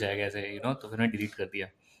ज़्यादा ही हो जाएगा ऐसे, तो फिर मैं डिलीट कर दिया।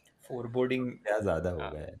 फोरबोर्डिंग क्या ज़्यादा हो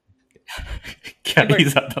गया है? क्या ही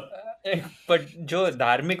ज़्यादा। बट जो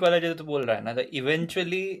धार्मिक वाला जो तो बोल रहा है ना, तो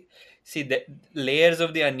eventually see the layers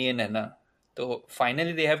of the onion है ना, तो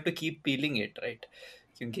finally they have to keep piling it, right?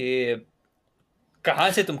 क्योंकि कहाँ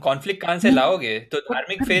से तुम कॉन्फ्लिक्ट कहाँ से लाओगे? तो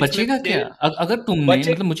धार्मिक फेथ बचेगा क्या अगर तुमने,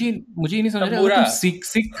 मतलब मुझे ये नहीं समझ रहा, अगर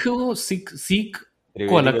तुम सिख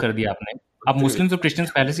को अलग कर दिया आपने, अब मुस्लिम्स और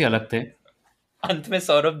क्रिश्चियंस पहले से अलग थे, अंत में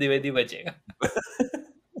सौरभ द्विवेदी बचेगा।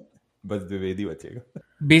 बस द्विवेदी बचेगा।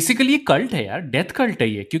 बेसिकली ये कल्ट है यार, डेथ कल्ट है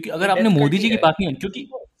ये। क्योंकि अगर आपने मोदी जी की बात नहीं, क्योंकि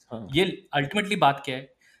ये अल्टीमेटली बात क्या है,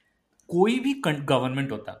 कोई भी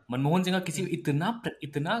गवर्नमेंट होता, मनमोहन सिंह का किसी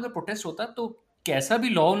इतना अगर प्रोटेस्ट होता तो कैसा भी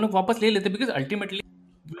लॉ उन लोग वापस ले लेते, बिकॉज अल्टीमेटली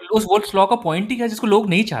उस लॉ का पॉइंट ही क्या है जिसको लोग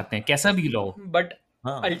नहीं चाहते हैं, कैसा भी लॉ। बट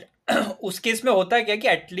उस केस में होता है क्या कि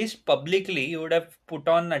at least publicly you would have put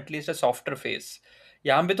on at least a softer face.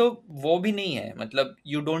 यहाँ पे तो वो भी नहीं है, मतलब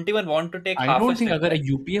you don't even want to take half a step. I don't think अगर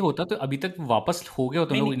यूपीए होता तो अभी तक वापस हो गया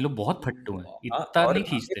होता। इन लोग बहुत फट्टू हैं, इतना नहीं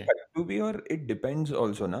खींचते फट्टू भी। और इट डिपेंड्स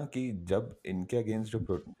आल्सो ना कि जब इनके अगेंस्ट जो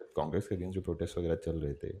कांग्रेस के अगेंस्ट जो प्रोटेस्ट वगैरह चल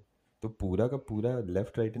रहे थे, तो पूरा का पूरा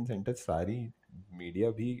लेफ्ट राइट एंड सेंटर सारी मीडिया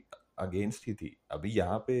भी अगेंस्ट ही थी। अभी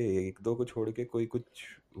यहाँ पे एक दो को छोड़ के कोई कुछ,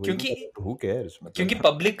 क्योंकि who cares, मतलब क्योंकि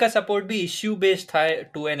पब्लिक का सपोर्ट भी इश्यू बेस्ड था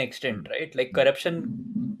to an extent, right? Like corruption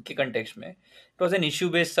के कंटेक्स्ट में it was an issue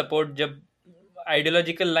based support, जब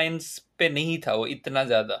आइडियोलॉजिकल लाइंस पे नहीं था वो इतना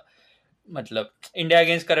ज्यादा। मतलब इंडिया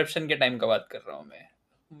अगेंस्ट करप्शन के टाइम का बात कर रहा हूँ मैं,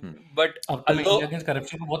 बट इंडिया अगेंस्ट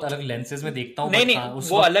करप्शन को बहुत अलग लेंसेज में देखता हूँ। नहीं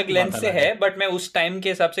वो अलग लेंस से है, बट मैं उस टाइम के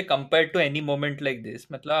हिसाब से compare to any moment like this,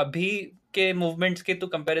 मतलब अभी के मूवमेंट्स के तो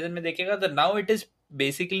कंपैरिजन में देखेगा तो now it is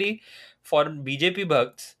basically for BJP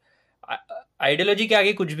bhakts ideology के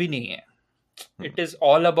आगे कुछ भी नहीं है। इट इज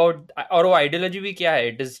ऑल अबाउट, और वो आइडियोलॉजी भी क्या है,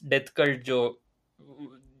 इट इज डेथ कल्ट जो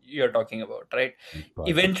you are talking about, right?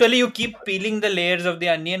 Eventually you keep piling the layers of the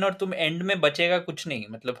onion और तुम एंड में बचेगा कुछ नहीं,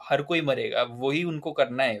 मतलब हर कोई मरेगा, वही उनको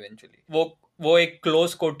करना है इवेंचुअली। वो एक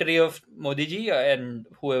close Kotri of Modi ji and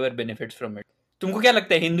whoever benefits from it. तुमको क्या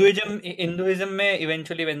लगता है हिंदुइज्म में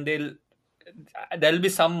eventually when there will be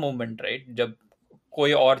some moment, right, जब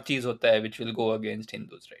कोई और चीज होता है which will go against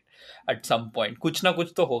Hindus, right? At some point कुछ ना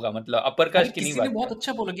कुछ तो होगा, मतलब अपर कास्ट की नहीं बात। बहुत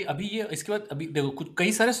अच्छा बोला कि अभी ये इसके बाद अभी देखो कुछ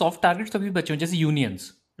कई सारे सॉफ्ट टारगेट्स अभी बचे हैं, जैसे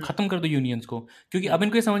यूनियंस खत्म कर दो यूनियंस को, क्योंकि अब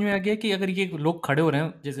इनको ये समझ में आ गया कि अगर ये लोग खड़े हो रहे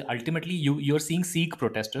हैं, जैसे ultimately you are seeing Sikh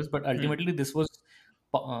protesters, but ultimately this was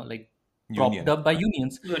like propped up by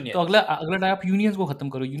unions. तो अगला आप यूनियंस को खत्म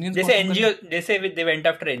करो, यूनियंस जैसे एनजीओ, जैसे they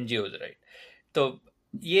went after NGOs, right? तो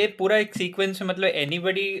ये पूरा एक सीक्वेंस में, मतलब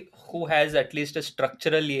anybody who has at least a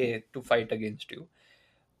structural ये to fight against you.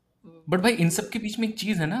 But भाई इन सब के बीच में एक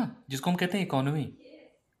चीज है ना जिसको हम कहते हैं इकोनॉमी,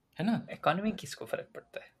 है ना? इकोनॉमी किसको फर्क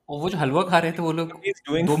पड़ता है? और वो जो हलवा खा रहे थे वो लोग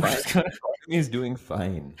is doing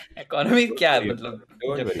fine. इकोनॉमी क्या है, मतलब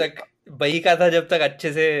जब तक बही का था, जब तक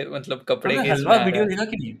अच्छे से, मतलब कपड़े के हलवा वीडियो देखा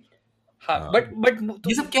कि नहीं? हाँ, बट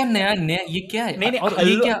ये सब क्या नया ये क्या है? नहीं, और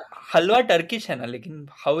ये क्या हलवा टर्किश है ना, लेकिन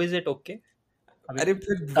हाउ इज इट ओके? अरे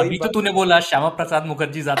अभी तो तूने बोला श्यामा प्रसाद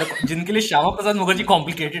मुखर्जी ज्यादा, जिनके लिए श्यामा प्रसाद मुखर्जी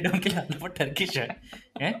कॉम्प्लिकेटेड है उनके लिए हलवा टर्किश है?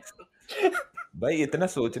 भाई इतना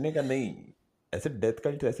सोचने का नहीं, ऐसे डेथ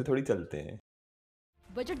कल्ट ऐसे थोड़ी चलते हैं।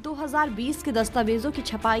 बजट 2020 के दस्तावेजों की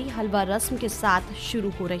छपाई हलवा रस्म के साथ शुरू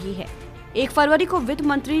हो रही है। 1 फरवरी को वित्त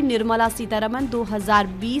मंत्री निर्मला सीतारमण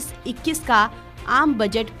 2020-21 का आम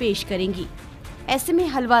बजट पेश करेंगी। ऐसे में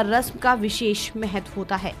हलवा रस्म का विशेष महत्व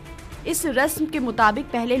होता है। इस रस्म के मुताबिक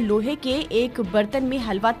पहले लोहे के एक बर्तन में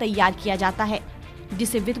हलवा तैयार किया जाता है,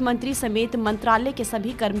 जिसे वित्त मंत्री समेत मंत्रालय के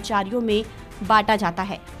सभी कर्मचारियों में बांटा जाता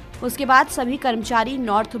है। उसके बाद सभी कर्मचारी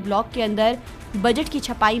नॉर्थ ब्लॉक के अंदर बजट की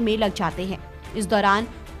छपाई में लग जाते हैं। इस दौरान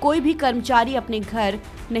कोई भी कर्मचारी अपने घर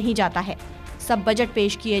नहीं जाता है, सब बजट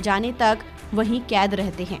पेश किए जाने तक वहीं कैद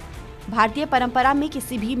रहते हैं। भारतीय परंपरा में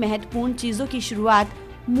किसी भी महत्वपूर्ण चीजों की शुरुआत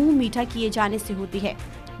मुंह मीठा किए जाने से होती है।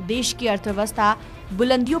 देश की अर्थव्यवस्था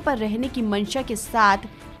बुलंदियों पर रहने की मंशा के साथ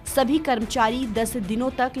सभी कर्मचारी 10 दिनों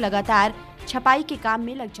तक लगातार छपाई के काम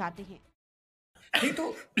में लग जाते हैं। नहीं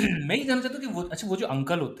तो मैं ये जानना चाहता हूँ कि वो जो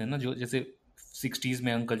अंकल होते हैं ना, जो जैसे 60s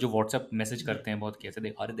में अंकल जो व्हाट्सएप मैसेज करते हैं बहुत, कैसे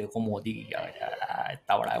अरे देखो मोदी की क्या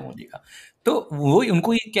इतना बड़ा है मोदी का, तो वो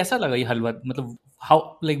उनको ये कैसा लगा ये हलवा, मतलब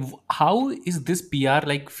how is this PR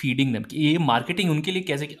like feeding them, कि ये मार्केटिंग उनके लिए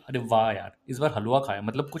कैसे कि अरे वाह यार इस बार हलवा खाया,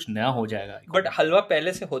 मतलब कुछ नया हो जाएगा। बट हलवा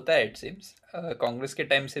पहले से होता है, इट सीम्स कांग्रेस के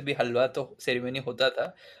टाइम से भी हलवा तो सेरेमनी होता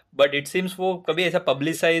था, बट इट सीम्स वो कभी ऐसा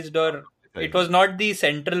पब्लिसाइज्ड और it was not the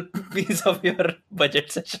central piece of your budget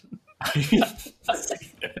session.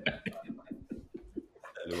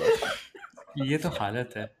 ये तो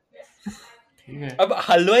हालत है, ठीक है। अब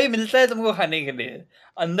हलवा ही मिलता है तुमको खाने के लिए,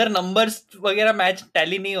 अंदर नंबर्स वगैरह मैच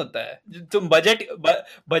टैली नहीं होता है। तुम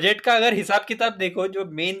बजट का अगर हिसाब किताब देखो, जो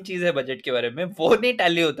मेन चीज है बजट के बारे में वो नहीं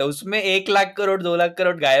टैली होता है, उसमें 1 लाख करोड़ 2 लाख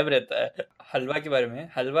करोड़ गायब रहता है। हलवा के बारे में,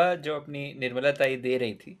 हलवा जो अपनी निर्मला ताई दे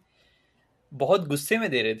रही थी बहुत गुस्से में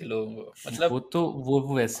दे रहे थे लोगों को, मतलब वो तो वो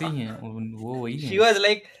वैसे ही हैं, वो वही शी वाज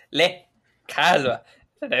लाइक ले खा हलवा।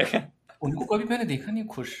 उनको कभी मैंने देखा नहीं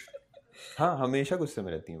खुश। हाँ, हमेशा गुस्से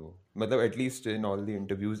में रहती हैं वो, मतलब at least in all the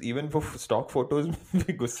interviews, even for stock photos में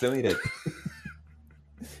भी गुस्से में ही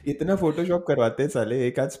रहती। इतना फोटोशॉप करवाते हैं साले,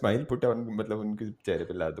 एक आध स्माइल पुट ऑन, मतलब उनके चेहरे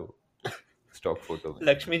पे ला दो स्टॉक फोटो में।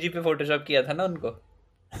 लक्ष्मी जी पे फोटोशॉप किया था ना उनको,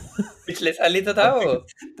 पिछले साल ही तो था वो।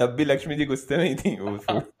 तब भी लक्ष्मी जी गुस्से में ही थी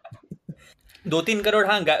वो। 2-3 करोड़,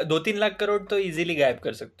 हाँ 2-3 लाख करोड़ तो इजीली गायब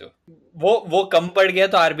कर सकते हो। वो कम पड़ गया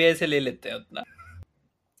तो आरबीआई से ले लेते हैं उतना।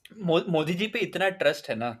 मोदी जी पे इतना ट्रस्ट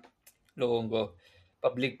है ना लोगों को,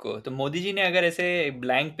 पब्लिक को, तो मोदी जी ने अगर ऐसे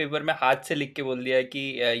ब्लैंक पेपर में हाथ से लिख के बोल दिया कि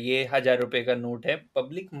ये 1000 रुपए का नोट है,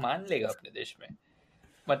 पब्लिक मान लेगा अपने देश में।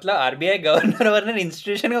 मतलब आरबीआई गवर्नर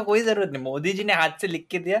इंस्टीट्यूशन का कोई जरूरत नहीं, मोदी जी ने हाथ से लिख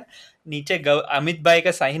के दिया, नीचे अमित भाई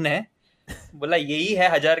का साइन है, बोला यही है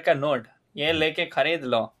 1000 का नोट, ये लेके खरीद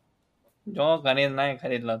लो, जो खरीदना है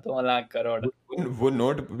खरीद लो, 2 लाख करोड़। वो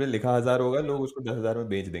नोट पे लिखा 1000 होगा, लोग उसको 10,000 में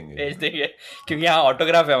बेच देंगे क्योंकि यहाँ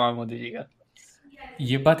ऑटोग्राफ है वहां मोदी जी का।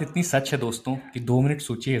 ये बात इतनी सच है दोस्तों कि 2 मिनट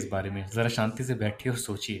सोचिए इस बारे में, जरा शांति से बैठिए और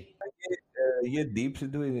सोचिए। ये दीप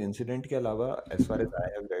सिद्धू इंसिडेंट के अलावा, as far as I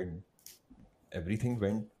have read, everything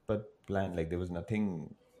went per plan, like there was nothing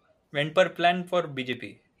went per plan for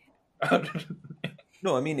BJP।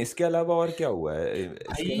 no, I mean इसके अलावा और क्या हुआ है?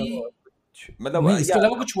 इसके अलावा मतलब इसके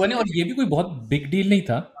अलावा कुछ हुआ नहीं, और ये भी कोई बहुत बिग डील नहीं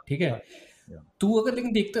था, ठीक है। तू अगर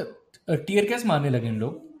लेकिन देखता, टीयर गैस मारने लगे इन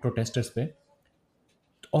लोग प्रोटेस्टर्स पे,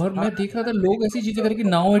 और मैं देख रहा था लोग ऐसी चीजें करके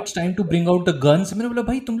now it's time to bring out the guns. मैंने बोला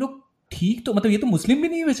भाई तुम लोग ठीक तो, मतलब ये तो मुस्लिम भी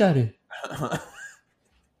नहीं है बेचारे।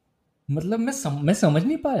 मतलब मैं समझ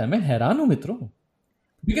नहीं पाया, मैं हैरान हूँ मित्रों,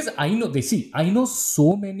 because I know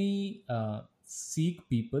so many Sikh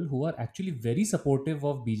people who are actually very supportive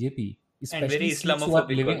of BJP, especially Sikhs who are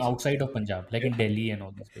living outside of Punjab, like in Delhi and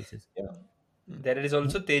all these places. There is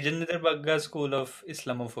also Tejendra Bagga School of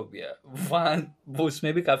Islamophobia, वहाँ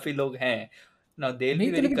उसमें भी काफी लोग हैं। Now they'll be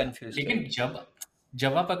very confused। लेकिन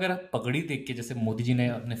जब आप अगर पगड़ी देख के, जैसे मोदी जी ने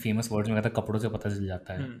अपने फेमस वर्ड्स में कहा था कपड़ों से पता चल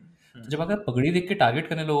जाता है, तो जब अगर पगड़ी देख के टारगेट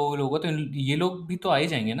करने लोगों तो ये लोग भी तो आ ही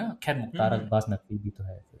जाएंगे ना। खैर मुख्तार अब्बास नकवी भी तो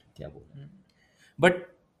है, फिर क्या बोलूं, but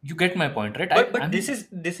you get my point, right? But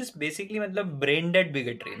this is basically मतलब brain dead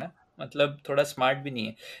bigotry ना, मतलब थोड़ा स्मार्ट भी नहीं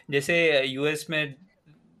है। जैसे यूएस में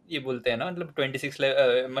ये बोलते हैं ना, मतलब 26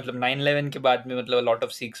 मतलब 9/11 के बाद में मतलब lot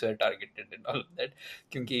of Sikhs were targeted and all that,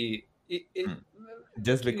 क्योंकि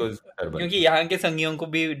just because क्योंकि यहाँ के संगियों को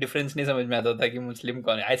भी डिफरेंस नहीं समझ में आता था कि मुस्लिम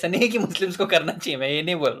कौन है। ऐसा नहीं है कि मुस्लिम्स को करना चाहिए, मैं ये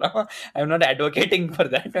नहीं बोल रहा हूँ, I am not advocating for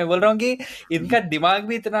that. मैं बोल रहा हूँ कि इनका दिमाग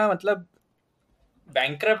भी इतना मतलब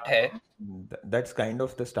बैंकरप्ट है। That's kind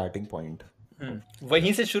of the starting point।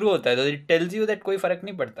 वहीं से शुरू होता है, तो it tells you that कोई फर्क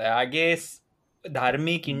नहीं पड़ता है आगे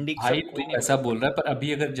धार्मिक इंडिक भाई तू ऐसा बोल रहा है, पर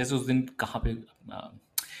अभी अगर जैसे उस दिन कहाँ पे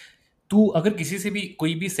तू अगर किसी से भी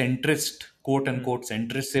कोई भी centrist coat and quote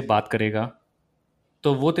centrist से बात करेगा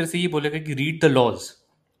तो वो तेरे से ये बोलेगा कि रीड द लॉज,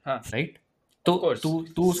 राइट? तो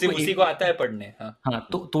तू उसी को आता है पढ़ने। हाँ,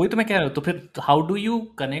 तो वही तो मैं कह रहा हूँ। तो फिर how do you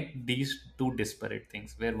connect these two disparate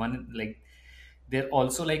things where one like they're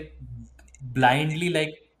also like blindly like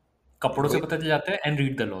कपड़ों से पता चल जाता है and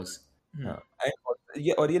read the laws।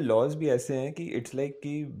 और ये लॉज भी ऐसे हैं कि इट्स लाइक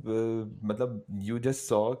कि मतलब यू जस्ट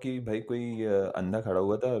सॉ कि भाई कोई अंधा खड़ा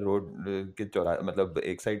हुआ था रोड के चौराहे, मतलब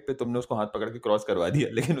एक साइड पे, तुमने उसको हाथ पकड़ के क्रॉस करवा दिया,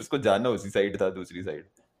 लेकिन उसको जाना उसी साइड था, दूसरी साइड।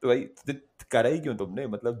 तो भाई करा ही क्यों तुमने?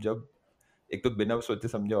 मतलब जब एक तो बिना सोचे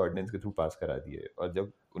समझे ऑर्डिनेंस के थ्रू पास करा दिए, और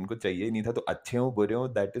जब उनको चाहिए ही नहीं था, तो अच्छे हो बुरे हो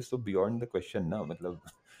दैट इज तो बियॉन्ड द क्वेश्चन ना, मतलब।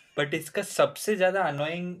 बट इसका सबसे ज्यादा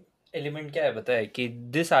अनोइंग एलिमेंट क्या है पता है कि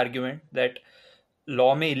दिस आर्ग्यूमेंट दैट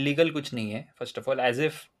लॉ में इलीगल कुछ नहीं है, first of all, as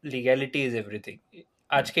if legality is everything.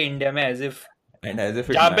 आज के इंडिया में as if and as if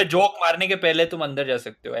it जहाँ पे जोक मारने के पहले तुम अंदर जा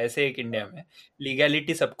सकते हो, ऐसे एक इंडिया में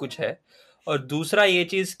लीगैलिटी सब कुछ है। और दूसरा ये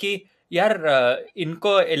चीज कि यार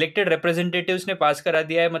इनको इलेक्टेड रिप्रेजेंटेटिव्स ने पास करा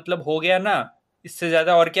दिया है, मतलब हो गया ना, इससे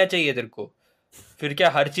ज्यादा और क्या चाहिए तेरे को? फिर क्या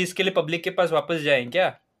हर चीज के लिए पब्लिक के पास वापस जाएं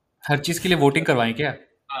क्या? हर चीज के लिए वोटिंग करवाएं क्या?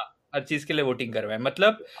 हाँ, हर चीज के लिए वोटिंग करवाएं।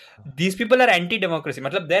 मतलब these people are anti democracy,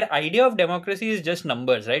 मतलब their idea of democracy is just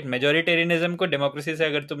numbers, right? Majoritarianism को डेमोक्रेसी से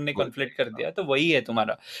अगर तुमने कॉन्फ्लिक्ट कर दिया तो वही है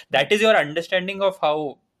तुम्हारा, that is your understanding of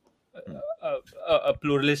how a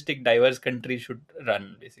pluralistic diverse country should run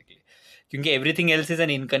basically, क्योंकि everything else is an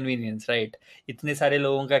inconvenience, right? इतने सारे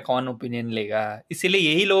लोगों का कौन ओपिनियन लेगा? इसीलिए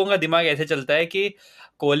यही लोगों का दिमाग ऐसे चलता है कि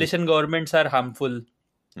कोalition गवर्नमेंट्स आर हार्मफुल।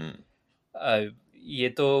 ये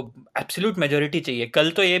तो एब्सोल्यूट मेजोरिटी चाहिए।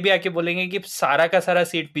 कल तो ये भी आके बोलेंगे कि सारा का सारा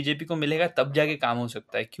सीट बीजेपी को मिलेगा तब जाके काम हो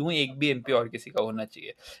सकता है। क्यों एक भी एमपी और किसी का होना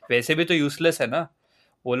चाहिए? वैसे भी तो यूजलेस है ना,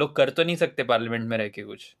 वो लोग कर तो नहीं सकते पार्लियामेंट में रह के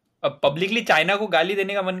कुछ। अब पब्लिकली चाइना को गाली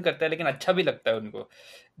देने का मन करता है, लेकिन अच्छा भी लगता है उनको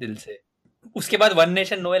दिल से। उसके बाद वन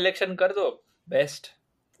नेशन नो इलेक्शन कर दो, best.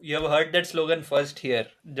 You have heard that slogan first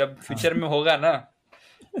here. जब फ्यूचर में होगा ना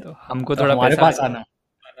तो हमको थोड़ा हमारे पैसा पास आना,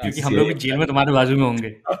 क्योंकि हम लोग भी जेल में तुम्हारे बाजू में होंगे।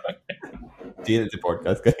 जेल से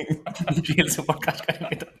पॉडकास्ट करेंगे। जेल से पॉडकास्ट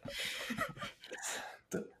करेंगे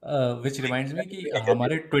तो विच रिमाइंड्स मी कि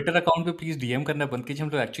हमारे ट्विटर अकाउंट पे प्लीज डीएम करना बंद कीजिए, हम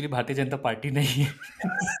लोग एक्चुअली भारतीय जनता पार्टी नहीं है।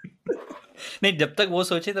 नहीं, जब तक वो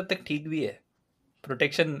सोचे तब तक ठीक भी है,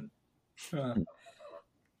 प्रोटेक्शन। मैं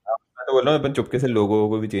तो बोल रहा हूँ अपन चुपके से लोगों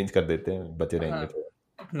को भी चेंज कर देते हैं, बचे रहेंगे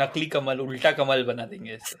थोड़ा। नकली कमल, उल्टा कमल बना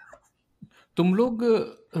देंगे इससे। तुम लोग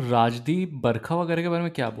राजदीप बरखा वगैरह के बारे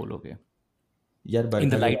में क्या बोलोगे? यार in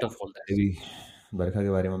the light of all that, बरखा के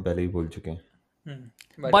बारे में हम पहले ही बोल चुके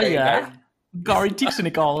हैं। भैया गाड़ी ठीक से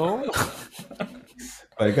निकालो।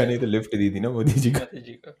 बरखा नहीं तो लिफ्ट दी थी ना मोदी जी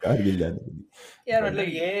को कारगिल जाने के लिए। यार मतलब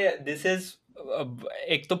ये दिस इज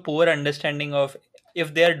एक तो poor understanding of if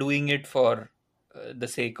they are doing it for the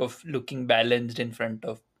sake of looking balanced in front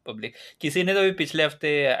of public. किसी ने तो अभी पिछले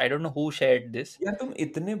हफ्ते, आई don't know who shared this, यार तुम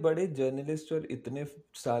इतने बड़े जर्नलिस्ट और इतने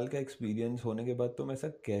साल का एक्सपीरियंस होने के बाद तुम ऐसा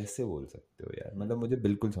कैसे बोल सकते हो यार? मतलब मुझे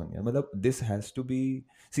बिल्कुल समझ नहीं आया। मतलब this has to be,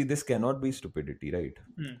 see this can not be stupidity, right?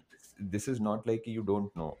 This is not like you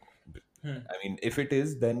don't know. I mean if it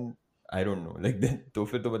is then I don't no, like then तो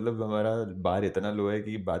फिर तो मतलब हमारा बार इतना लो है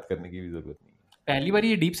कि बात करने की भी जरूरत नहीं है। पहली बार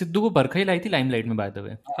ये डीप सिद्धू को बरखा ही लाई थी लाइमलाइट में, बाय द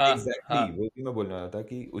वे। एग्जैक्टली वो भी मैं बोलने वाला था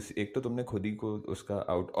कि उस एक तो तुमने खुद ही को उसका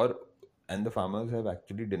आउट, और and the farmers have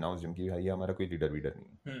actually denounced him कि भाई ये हमारा कोई लीडर वीडर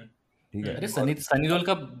नहीं है, ठीक है? अरे सनी देओल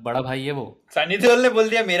का बड़ा भाई है वो। सनी देओल ने बोल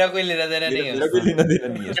दिया मेरा कोई लेना देना नहीं है, मेरा कोई लेना देना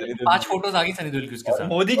नहीं है। 5 फोटोज आ गई सनी देओल की उसके साथ।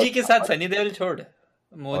 मोदी जी के साथ सनी देओल छोड़,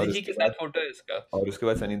 मोदी जी के साथ फोटो है इसका। और उसके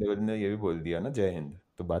बाद सनी देओल ने ये भी बोल दिया ना जय हिंद,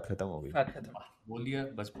 तो बात खत्म हो गई। बात खत्म, बोल दिया,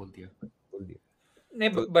 बस बोल दिया। नहीं,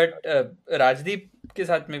 बट राजदीप के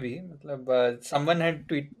साथ में भी मतलब someone had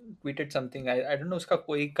tweeted something, I don't know, उसका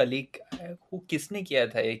कोई कलीग किसने किया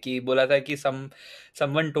था ये, कि बोला था कि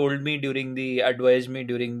someone told me during the advise me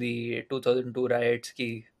during the 2002 riots की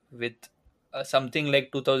with something like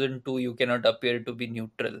 2002 you can not appear to be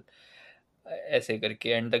neutral, ऐसे करके,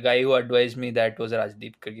 and the guy who advise me that was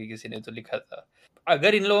Rajdeep करके किसी ने तो लिखा था।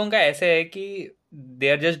 अगर इन लोगों का ऐसे है कि they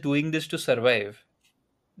are just doing this to survive,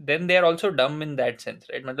 then they are also dumb in that sense,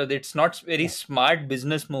 right? मतलब it's not very smart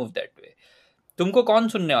business move that way. तुमको कौन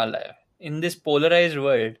सुनने वाला है in this polarized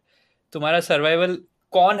world? तुम्हारा सर्वाइवल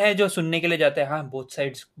कौन है जो सुनने के लिए जाता है? हाँ, बोथ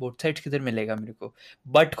साइड्स किधर मिलेगा मेरे को,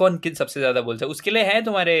 बट कौन सबसे ज्यादा बोलता है? उसके लिए है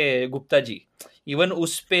तुम्हारे गुप्ता जी, इवन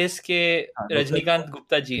उस स्पेस के रजनीकांत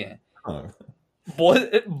गुप्ता जी हैं,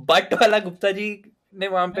 बट वाला गुप्ता जी ने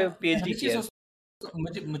वहां पे पीएचडी किया।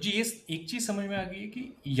 मुझे ये एक चीज समझ में आ गई है कि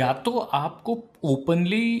या तो आपको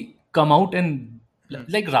openly come out and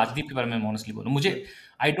like Rajdeep के बारे में ऑनेस्टली बोलूं, मुझे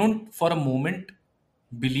I don't for a moment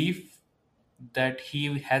believe that he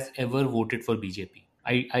has ever voted for BJP.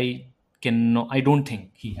 I don't think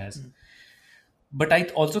he has. But I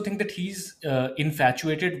also think that he's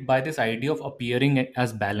infatuated by this idea of appearing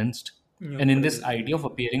as balanced. And in this idea of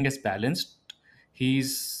appearing as balanced,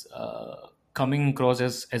 he's coming across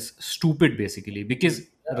as stupid basically, because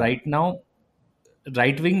right now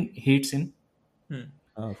right wing hates him.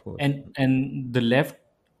 Of course. And the left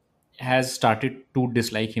has started to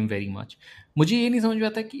dislike him very much. मुझे ये नहीं समझ में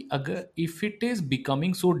आता कि अगर if it is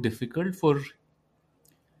becoming so difficult for,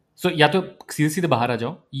 so या तो सीधे सीधे बाहर आ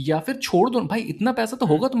जाओ या फिर छोड़ दो भाई, इतना पैसा तो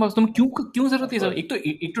होगा तुम्हारे, तुम क्यों जरूरत है सब?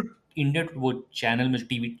 एक तो इंडिया वो चैनल में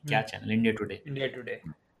टीवी, क्या चैनल, इंडिया टुडे,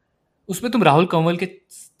 उसमें तुम राहुल कंवल के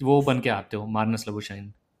वो बन के आते हो, मारनस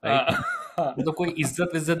लबुशाइन, राइट? मतलब कोई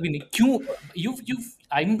इज्जत भी नहीं। क्यों you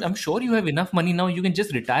I am sure you have enough money now, you can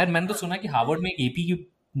just retire. मैंने तो सुना कि हार्वर्ड में एक एपी की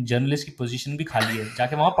जर्नलिस्ट की पोजीशन भी खाली है,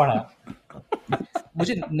 जाके वहां पढ़ा।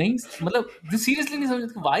 मुझे नहीं, मतलब सीरियसली नहीं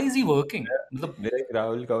समझ, व्हाई इज ही वर्किंग? मतलब मेरा एक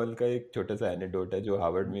राहुल कंवल का एक छोटा सा एनेक्डोट है जो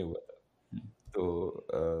हार्वर्ड में हुआ था। तो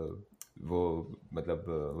वो मतलब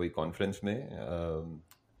वही कॉन्फ्रेंस में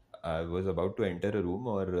I was about to enter a room,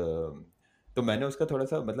 और तो मैंने उसका थोड़ा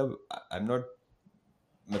सा मतलब आई एम नॉट,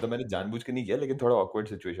 मतलब मैंने जानबूझ के नहीं किया, लेकिन थोड़ा ऑकवर्ड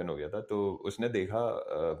सिचुएशन हो गया था। तो उसने देखा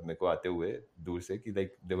मेरे को आते हुए दूर से कि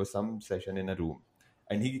like there was some session in a room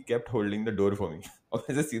and he kept holding the door for me, और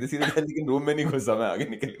ऐसे सीधे सीधे था, लेकिन रूम में नहीं घुसा, मैं आगे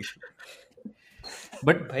निकल गया।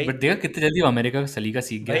 बट देखा कितने जल्दी वो अमेरिका का सलीका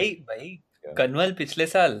सीख गया। भाई कन्वल पिछले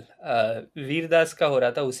साल वीरदास का हो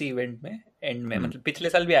रहा था उसी इवेंट में एंड में, मतलब पिछले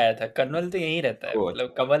साल भी आया था। कन्वल तो यहीं रहता है,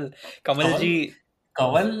 मतलब कमल जी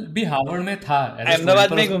कंवल भी हार्वर्ड में था,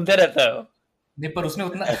 अहमदाबाद में घूमते रहता है। नहीं, पर उसने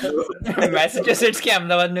उतना मैसेचुसेट्स के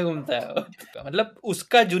अहमदाबाद में घूमता है, मतलब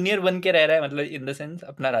उसका जूनियर बन के रह रहा है, मतलब इन द सेंस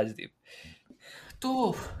अपना राजदीप।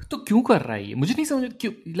 तो क्यों कर रहा है ये, मुझे नहीं समझ।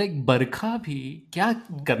 क्यों लाइक बरखा भी क्या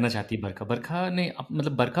करना चाहती है? बरखा ने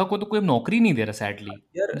मतलब बरखा को तो कोई नौकरी नहीं दे रहा सैडली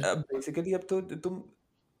यार। अब बेसिकली अब तो तुम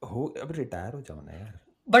हो, अब रिटायर हो जाओ ना यार।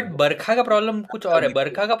 बट बरखा का प्रॉब्लम कुछ और है।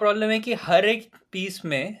 बरखा का प्रॉब्लम है कि हर एक पीस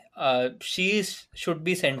में she should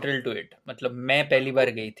be central to it. मतलब मैं पहली बार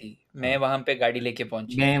गई थी, मैं वहां पे गाड़ी लेके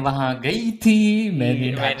पहुंची, मैं वहां गई थी,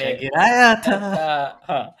 मैंने गिराया था।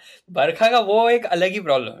 हाँ, बरखा का वो एक अलग ही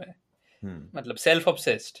प्रॉब्लम है, मतलब सेल्फ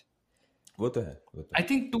ऑब्सेस्ड। वो तो है। I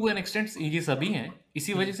think to an extent ये सभी हैं,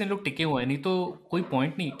 इसी वजह से लोग टिके हुए हैं, नहीं तो कोई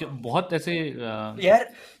पॉइंट नहीं। बहुत ऐसे यार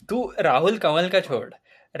तू राहुल कंवल का छोड़,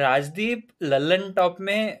 राजदीप लल्लन टॉप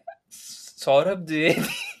में सौरभ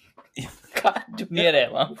द्विवेदी का जूनियर है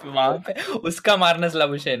वहां पे, उसका मार्नस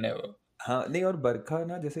लाबुशेन है वो। हाँ नहीं, और बरखा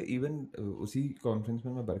ना जैसे इवन उसी कॉन्फ्रेंस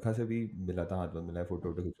में मैं बरखा से भी मिला था, हाथ में मिला,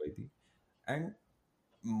 फोटो खिंचवाई थी। एंड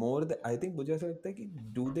मोर आई थिंक मुझे ऐसा लगता है कि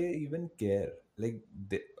do they even care, like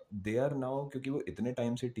they are now, क्योंकि वो इतने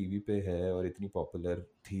टाइम से टीवी पे है और इतनी पॉपुलर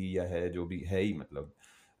थी या है, जो भी है ही, मतलब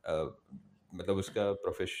उसका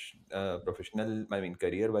professional I mean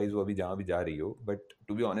career wise वो अभी जहाँ भी जा रही हो, but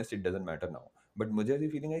to be honest it doesn't matter now. But मुझे ऐसी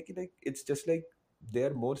फीलिंग है कि like it's just like they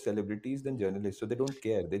are more celebrities than journalists, so they don't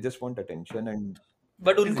care, they just want attention. And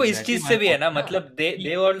but उनको इस चीज से भी है ना, मतलब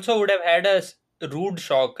they also would have had a rude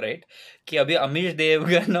shock, right? कि अभी अमीश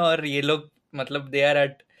देवगन और ये लोग, मतलब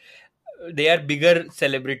they are bigger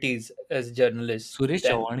celebrities as journalists, Suresh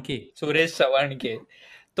Chauhan के,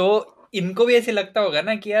 तो इनको भी ऐसे लगता होगा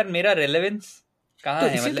ना कि यार मेरा रेलेवेंस कहाँ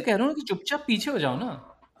है। मतलब कह रहा हूँ कि चुपचाप पीछे हो जाओ ना।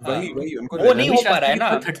 वही उनको वो नहीं हो पा रहा है ना,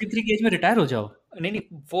 33 की एज में रिटायर हो जाओ। नहीं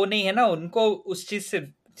वो नहीं है ना उनको उस चीज से।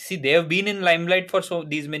 See they have been in limelight for so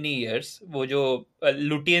these many years. वो जो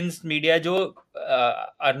लुटियंस मीडिया जो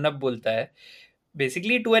अर्नब बोलता है,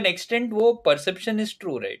 बेसिकली टू एन एक्सटेंट वो परसेप्शन इज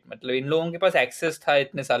ट्रू, राइट? मतलब इन लोगों के पास एक्सेस था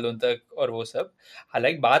इतने सालों तक और वो सब।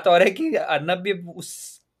 हालांकि बात और है कि अर्नब भी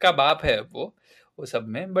उसका बाप है वो सब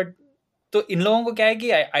में, बट तो इन लोगों को क्या है कि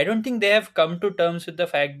I don't think they have come to terms with the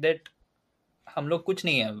fact that हम लोग कुछ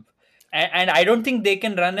नहीं है अब। And I don't think they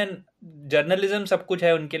can run an journalism, सब कुछ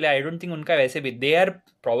है उनके लिए। आई डोंट थिंक उनका वैसे भी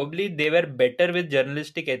they were better with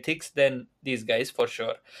journalistic ethics than these guys for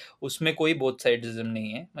sure. उसमें कोई बोथ साइडिज्म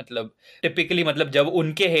नहीं है। मतलब टिपिकली, मतलब जब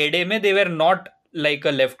उनके हेडे में they were not like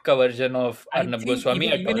a left का version of Arnab Goswami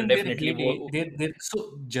at all, definitely. So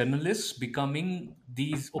journalists becoming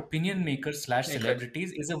these opinion makers /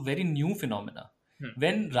 celebrities is a very new phenomena.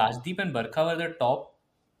 When Rajdeep and Barkha were the top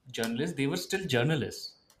journalists, they were still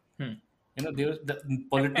journalists. You know, the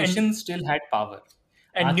politicians still had power.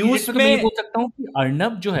 And news में मैं ये बोल सकता हूँ कि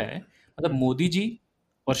अर्नब जो है, मतलब मोदी जी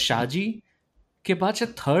और शाह जी के बाद से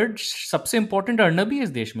थर्ड सबसे इम्पोर्टेंट अर्नब ही है इस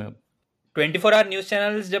देश में अब। 24 आवर न्यूज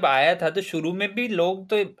चैनल्स जब आया था तो शुरू में भी लोग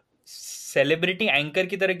तो सेलिब्रिटी एंकर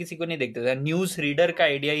की तरह किसी को नहीं देखते थे, न्यूज रीडर का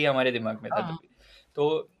आइडिया ही हमारे दिमाग में था तभी।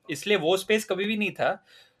 तो इसलिए वो स्पेस कभी भी नहीं था।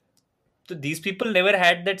 तो these people never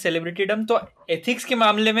had that सेलिब्रिटीडम। तो एथिक्स के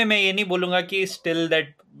मामले में मैं ये नहीं बोलूंगा कि स्टिल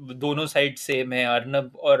दैट दोनों साइड सेम है,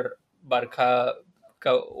 अर्नब और बरखा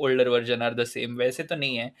का older version are the same, वैसे तो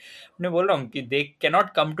नहीं है। मैं बोल रहा हूँ कि they can not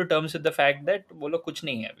come to terms with the fact that वो लोग कुछ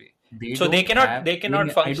नहीं है अभी। So they cannot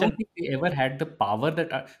function. I don't think they ever had the power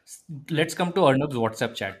that let's come to Arnab's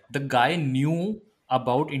WhatsApp chat. The guy knew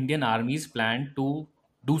about Indian Army's plan to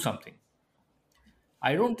do something.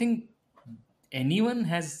 I don't think anyone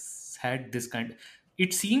has had this kind.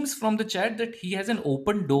 It seems from the chat that he has an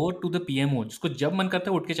open door to the PMO. जिसको जब मन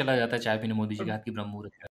करता है उठ के चला जाता है चाय पीने मोदी जी के हाथ की ब्रह्म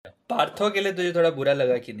मुहूर्त। पार्थो के लिए तुझे थोड़ा बुरा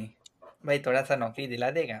लगा कि नहीं? भाई थोड़ा सा नौकरी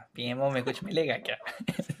दिला देगा, पीएमओ में कुछ मिलेगा क्या?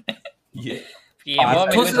 ये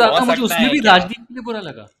पार्थो से ज्यादा मुझे उसमें भी राजदीप के लिए बुरा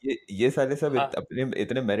लगा। ये साले सब अपने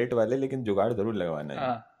इतने मेरिट वाले, लेकिन जुगाड़ जरूर लगवाना है।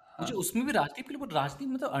 मुझे उसमें भी राजदीप के लिए राजदीप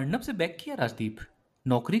मतलब अर्नब से बैक किया राजदीप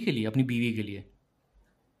नौकरी के लिए, अपनी बीवी के लिए।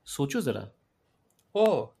 सोचो जरा।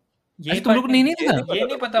 ये तुम लोग नहीं था, ये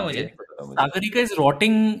नहीं पता मुझे। Sagarika is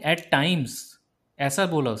rotting eight times, ऐसा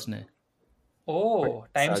बोला उसने।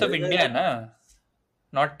 टाइम्स ऑफ इंडिया ना,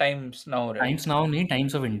 not times now. Times now नहीं,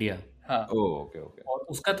 टाइम्स ऑफ इंडिया। ओके। और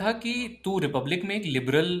उसका था कि तू रिपब्लिक में एक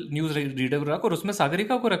लिबरल न्यूज रीडर रख और उसमें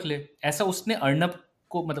सागरिका को रख ले, ऐसा उसने अर्नब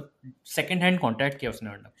को मतलब सेकंड हैंड कांटेक्ट किया उसने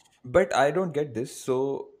Arnab. But I don't get this.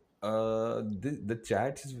 So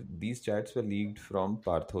these chats were leaked from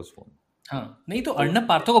Partho's phone. हाँ, नहीं तो अर्नब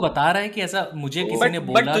पार्थो को बता रहा है कि ऐसा मुझे किसी ने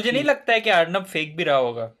बोला। बट तुझे नहीं लगता है कि अर्नब फेक भी रहा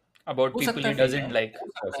होगा about people he doesn't like?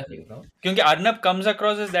 क्योंकि Arnab comes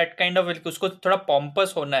across as that kind of, उसको थोड़ा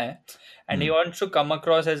पॉम्पस होना है and he wants to come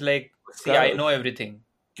across as like see I know everything.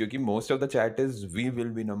 क्योंकि most of the chat is we will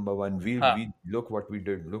be number 1, we look what we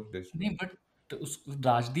did, look this. नहीं but उस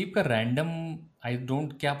राजदीप का random I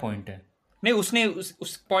don't, क्या point है? नहीं, उसने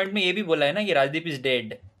उस point में ये भी बोला है ना कि राजदीप इज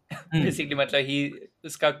डेड बेसिकली, मतलब ही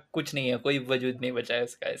उसका कुछ नहीं है, कोई वजूद नहीं बचा है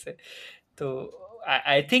उसका ऐसे। तो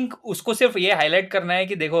आई थिंक उसको सिर्फ ये हाईलाइट करना है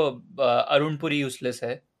कि देखो अरुण पुरी यूजलेस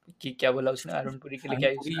है। कि क्या बोला उसने अरुण पुरी के लिए? क्या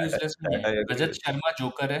यूजलेस नहीं है, रजत शर्मा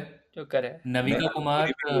जोकर है, नविका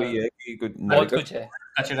कुमार बहुत कुछ है,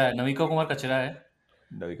 कचरा है, नविका कुमार कचरा है,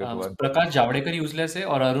 प्रकाश जावड़ेकर यूजलेस है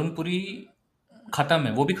और अरुण पुरी खत्म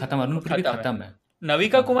है, वो भी खत्म, अरुण पुरी भी खत्म है।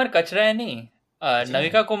 नविका कुमार कचरा है नहीं,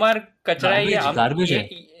 नविका कुमार कचरा है,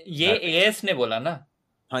 ये एएस ने बोला ना।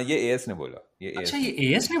 हाँ, ये एएस ने बोला। अच्छा, ये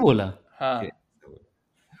एएस ने बोला। हाँ,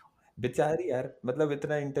 बेचारी यार, मतलब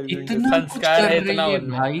इतना इंटरव्यू, इतना संस्कार है इतना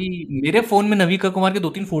भाई। मेरे फोन में नविका कुमार के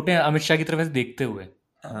 2-3 फोटो हैं अमित शाह की तरफ से देखते हुए।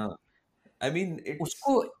 हाँ, I mean,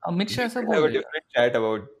 उसको अमित शाह ऐसा बोल रहे हैं। Chat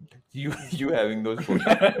about you having those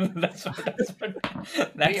photos.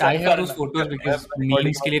 I have those photos because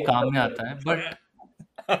memes के लिए काम में आता है, but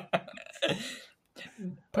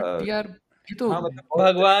यार ये तो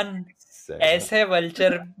भगवान ऐसे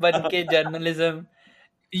वल्चर बन के journalism.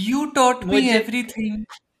 You taught me everything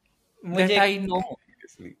that I know.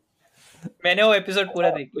 मैंने वो एपिसोड पूरा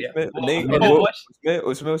देख लिया। नहीं,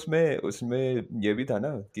 उसमें ये भी था ना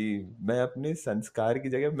कि मैं अपने संस्कार की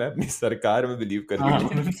जगह मैं अपनी सरकार में बिलीव करती हूँ।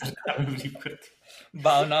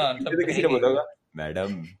 भावना किसी ने बोला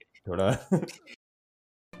मैडम थोड़ा।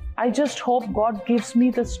 I just hope God gives me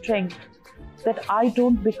the strength that I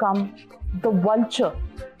don't become the vulture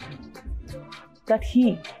that he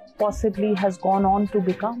possibly has gone on to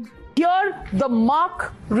become. Here, the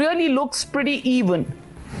mark really looks pretty even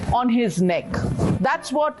on his neck.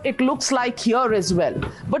 That's what it looks like here as well.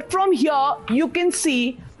 But from here, you can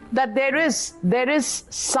see that there is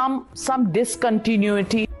some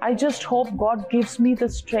discontinuity. I just hope God gives me the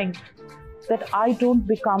strength that I don't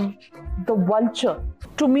become the vulture.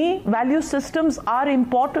 To me, value systems are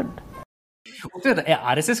important. उसने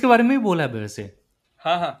RSS के बारे में भी बोला है वैसे।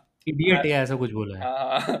 हाँ, idiot है ऐसा कुछ बोला है,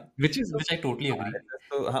 which I totally agree.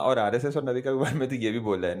 तो हाँ, और आरएसएस और नविका के बारे में तो ये भी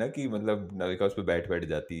बोला है ना कि मतलब नविका उस पे बैठ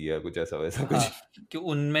जाती है या कुछ ऐसा वैसा कुछ कि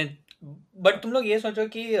उनमें। बट तुम लोग ये सोचो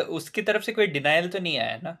कि उसकी तरफ से कोई डिनायल तो नहीं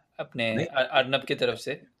आया ना अपने अर्नब की तरफ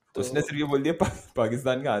से। तो उसने सिर्फ ये बोल दिया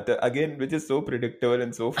पाकिस्तान का आता है again, which is so predictable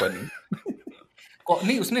and so funny.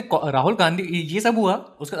 नहीं, उसने राहुल गांधी, ये सब हुआ,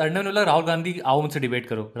 उसका अर्नब ने बोला राहुल गांधी आओ मुझसे डिबेट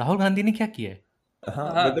करो। राहुल गांधी ने क्या किया है?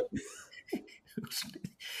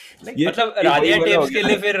 मतलब राडिया टेप्स के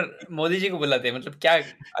लिए फिर मोदी जी को बुलाते हैं, मतलब क्या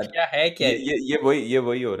है क्या ये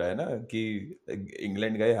वही हो रहा है ना कि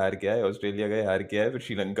इंग्लैंड गए हार के आए, ऑस्ट्रेलिया गए हार के आए, फिर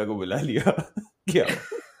श्रीलंका को बुला लिया। क्या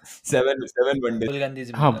 7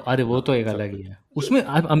 वनडे। हाँ, अरे वो तो एक अलग ही है उसमें।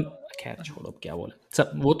 खैर छोड़ो, अब क्या बोले,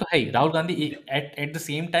 सब वो तो है ही। Rahul Gandhi at the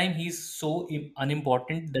same time he is so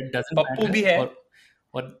unimportant that doesn't matter. Pappu भी है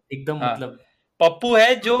और एकदम मतलब पप्पू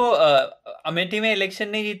है जो अमेठी में इलेक्शन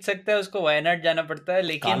नहीं जीत सकता है, उसको वायनाड जाना पड़ता है,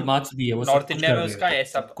 लेकिन मार्क्स भी है वो, नॉर्थ इंडिया में उसका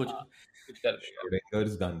ऐसा कुछ कर देगा।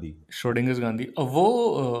 श्रोडिंगर्स गांधी।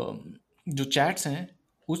 वो जो चैट्स हैं,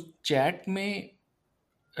 उस चैट में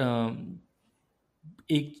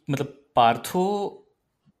एक मतलब पार्थो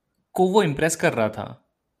को वो इम्प्रेस कर रहा था,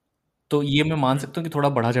 तो ये मैं मान सकता हूँ कि थोड़ा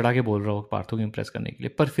बढ़ा चढ़ा के बोल रहा हूँ पार्थो को इम्प्रेस करने के लिए,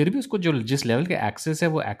 पर फिर भी उसको जो जिस लेवल के एक्सेस है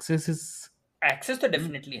वो एक्सेस तो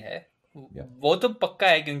डेफिनेटली है, वो तो पक्का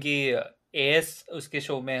है, क्योंकि एएस उसके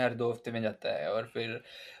शो में हर 2 हफ्ते में जाता है और फिर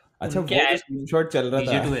अच्छा वो स्क्रीनशॉट चल रहा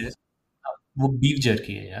था, वो बीफ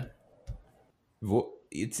जर्की है यार, वो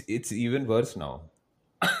it's even worse now.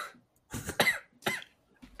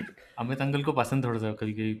 Amit uncle को पसंद थोड़ा सा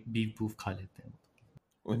कभी कभी बीफ बूफ खा लेते हैं,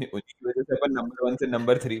 उन्हीं की वजह से अपन नंबर 1 से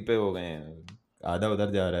नंबर 3 पे हो गए हैं, आधा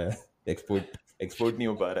उधर जा रहा है, एक्सपोर्ट नहीं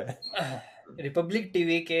हो पा रहा है। रिपब्लिक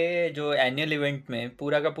टीवी के जो एनुअल इवेंट में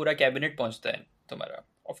पूरा का पूरा कैबिनेट पहुंचता है तुम्हारा,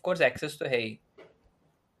 ऑफ कोर्स एक्सेस तो है ही।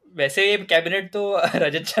 वैसे ये कैबिनेट तो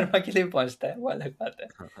रजत शर्मा के लिए भी पहुंचता है, वो अलग बात है।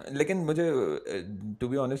 लेकिन मुझे to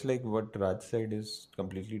be honest like what Raj said is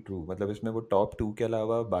completely true. मतलब इसमें वो टॉप 2 के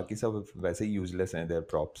अलावा बाकी सब वैसे ही यूजलेस हैं, देयर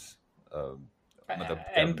प्रॉप्स। मतलब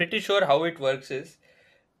I am pretty sure how it works is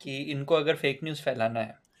कि इनको अगर फेक न्यूज़ फैलाना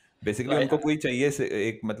है बेसिकली उनको कोई चाहिए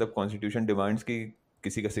एक मतलब कॉन्स्टिट्यूशन डिमांड्स की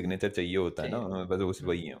किसी का सिग्नेचर चाहिए होता है ना, बस उस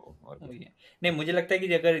वही है वो और वही है। नहीं, मुझे लगता है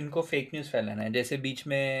कि अगर इनको फेक न्यूज़ फैलाना है, जैसे बीच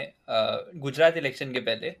में गुजरात इलेक्शन के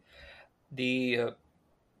पहले दी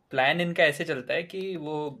प्लान इनका ऐसे चलता है कि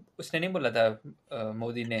वो उसने नहीं बोला था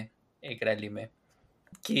मोदी ने एक रैली में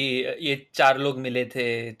कि ये 4 लोग मिले थे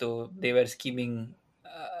तो they were scheming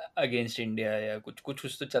against India या कुछ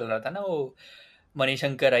तो चल रहा था ना। वो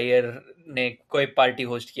मणिशंकर अय्यर ने कोई पार्टी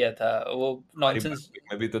होस्ट किया था, वो नॉनसेंस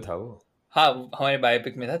में भी तो था वो। हाँ, हमारे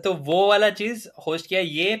बायोपिक में था, तो वो वाला चीज होस्ट किया।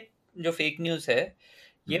 ये जो फेक न्यूज है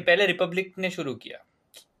ये पहले रिपब्लिक ने शुरू किया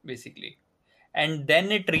basically, and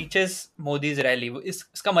then it reaches Modi's rally.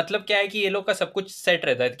 इसका मतलब क्या है कि ये लोग का सब कुछ सेट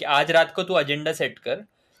रहता है कि आज रात को तू एजेंडा सेट कर,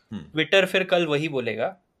 ट्विटर फिर कल वही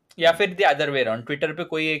बोलेगा, या फिर the other way around, Twitter पे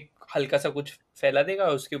कोई एक हल्का सा कुछ फैला देगा,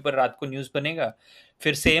 उसके ऊपर रात को न्यूज़ बनेगा,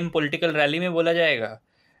 फिर सेम पॉलिटिकल रैली में बोला जाएगा।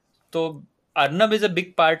 तो Arnab is a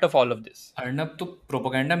big part of all of this. Arnab तो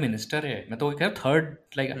प्रोपेगेंडा मिनिस्टर है, मैं तो कह रहा हूं थर्ड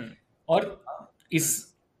लाइक,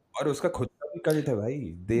 और उसका खुद का भी कल्ट है भाई,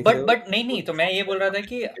 देख बट नहीं, तो मैं ये बोल रहा था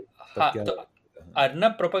कि हाँ, तो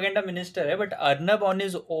अर्नब प्रोपेगेंडा मिनिस्टर है, but Arnab on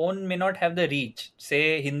his own may not have the reach. Say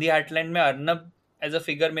Hindi heartland में Arnab as a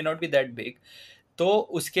figure may not be that big, तो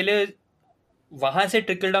उसके लिए वहां से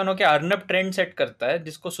ट्रिकल डाउन होकर अर्नब ट्रेंड सेट करता है,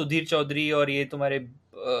 जिसको सुधीर चौधरी और ये तुम्हारे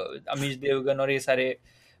अमीश देवगन और ये सारे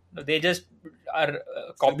they just are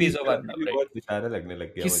copies of Arnab. बहुत बेचारा लगने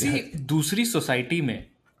लग गया किसी दूसरी सोसाइटी में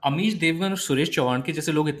अमीश देवगन और सुरेश चौहान के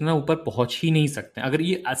जैसे लोग इतना ऊपर पहुंच ही नहीं सकते। अगर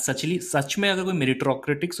ये सच में अगर कोई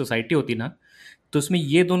मेरिटोक्रेटिक सोसाइटी होती ना, तो उसमें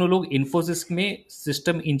ये दोनों लोग इन्फोसिस में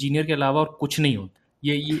सिस्टम इंजीनियर के अलावा और कुछ नहीं होते।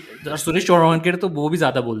 ये सुरेश चौहान के तो वो भी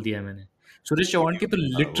ज्यादा बोल दिया है मैंने। सुरेश चौहान के तो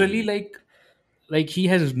literally like he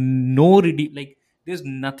has no like there's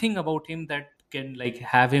nothing about him that can like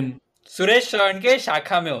have him। Suresh Chauhan के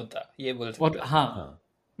शाखा में होता, ये बोल सकते। और हाँ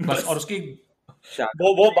बस, और उसकी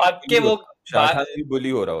वो भाग के वो शाखा से बुली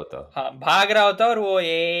हो रहा होता, हाँ भाग रहा होता, और वो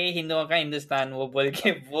ये हिंदुओं का हिंदुस्तान वो बोल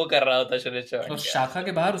के वो कर रहा होता सुरेश चौहान। और शाखा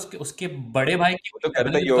के बाहर उसके बड़े भाई की तो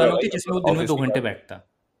करता ही दुकान होती जिसमें वो दिन में 2 घंटे बैठता,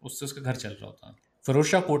 उससे उसका घर चल रहा होता। फिरोज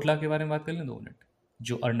शाह कोटला के बारे में बात कर लें 2 मिनट,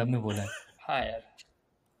 जो अर्नब ने बोला है। हाँ यार,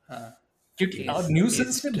 हाँ, क्योंकि और न्यूज़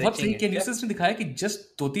में बहुत सही किया। न्यूज़ ने दिखाया कि जस्ट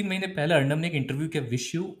 2-3 महीने पहले अर्नब ने एक इंटरव्यू किया,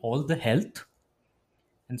 wish you all the health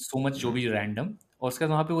and so much, जो भी रैंडम, और उसका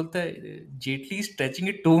वहां पे बोलता है Jaitley stretching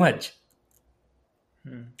it too much.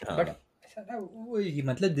 But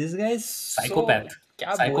मतलब दिस गाय इज साइकोपैथ,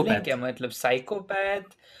 क्या बोलें, क्या मतलब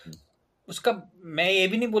साइकोपैथ। उसका मैं ये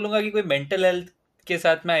भी नहीं बोलूंगा कि कोई मेंटल हेल्थ के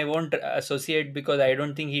साथ में I won't associate, because I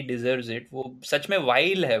don't think he deserves it. वो सच में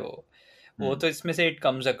वाइल्ड है वो तो इसमें से it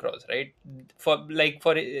comes across, right?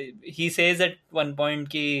 For he says eight one point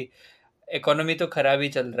कि इकोनॉमी तो खराब ही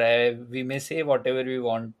चल रहा है, वी मे से what ever we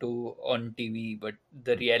want to on TV, but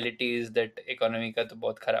the reality is that economy का तो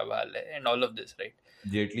बहुत खराब हाल है and all of this, right?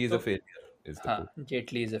 Jaitley is a failure. हाँ,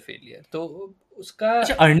 जेटली इज अ फेलियर। तो उसका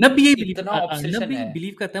अर्नब भी इतना ऑब्सेशन है।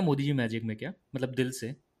 बिलीव करता है मोदी जी मैजिक में, क्या मतलब दिल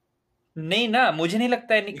से? नहीं ना, मुझे नहीं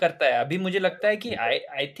लगता है, नहीं करता है अभी। मुझे लगता है कि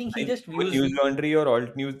I think he just news laundry और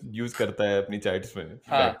ऑल्ट न्यूज़ यूज करता है अपनी चैट्स में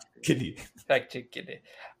फैक्ट चेक के लिए।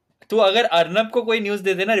 तो अगर अर्नब को कोई न्यूज़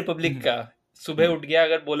दे देना रिपब्लिक का, सुबह उठ गया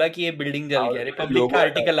अगर बोला कि ये बिल्डिंग जल गया, रिपब्लिक का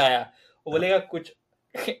आर्टिकल आया, वो बोलेगा कुछ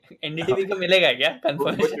एनडीटीवी को मिलेगा क्या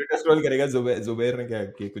कंफर्मेशन? स्क्रॉल करेगा जुबैर ने क्या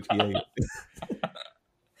कुछ किया है।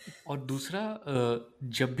 और दूसरा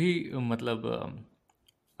जब भी मतलब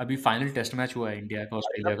अभी फाइनल टेस्ट मैच हुआ है इंडिया का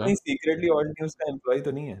ऑस्ट्रेलिया का, सीक्रेटली ऑल न्यूज़ का एम्प्लॉय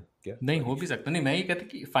तो नहीं है क्या? नहीं, हो भी सकता। नहीं, मैं ये कहता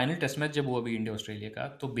कि फाइनल टेस्ट मैच जब हुआ अभी इंडिया ऑस्ट्रेलिया का,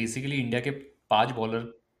 तो बेसिकली इंडिया के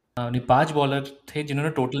 5 बॉलर थे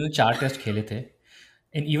जिन्होंने टोटल 4 टेस्ट खेले थे,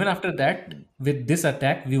 and even after that with this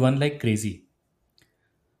attack we one like crazy.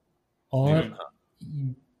 और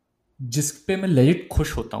जिस पे मैं लेजिट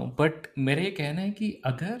खुश होता हूँ, बट मेरा ये कहना है कि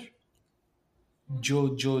अगर जो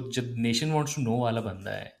जब नेशन वांट्स टू नो वाला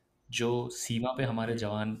बंदा है, जो सीमा पे हमारे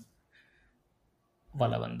जवान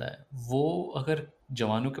वाला बंदा है, वो अगर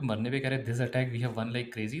जवानों के मरने पे कह रहे this attack we have one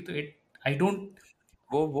like crazy, तो इट आई डोंट,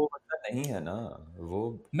 वो बंदा नहीं है ना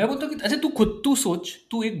वो। मैं बोलता हूँ कि अच्छा तू सोच,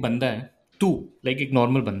 तू एक बंदा है, तू लाइक एक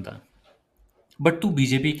नॉर्मल बंदा, बट तू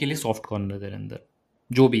बीजेपी के लिए सॉफ्ट कॉर्नर तेरे अंदर,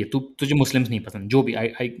 जो भी है, तुझे मुस्लिम्स नहीं पसंद, जो भी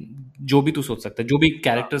जो भी तू सोच सकता है, जो भी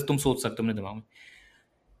कैरेक्टर्स तुम सोच सकते हो अपने दिमाग में,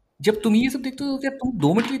 जब तुम ये सब देखते हो, क्या तुम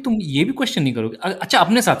 2 मिनट के लिए तुम ये भी क्वेश्चन नहीं करोगे? अच्छा,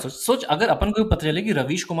 अपने साथ सोच अगर अपन को पता चले कि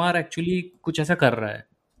रवीश कुमार एक्चुअली कुछ ऐसा कर रहा है,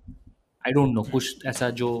 आई डोंट नो, कुछ ऐसा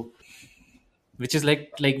जो which is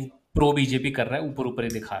like pro BJP कर रहा है, ऊपर ही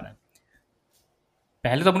दिखा रहा है,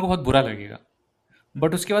 पहले तो अपन को बहुत बुरा लगेगा,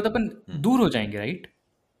 बट उसके बाद अपन दूर हो जाएंगे, राइट?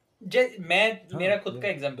 मैं मेरा खुद का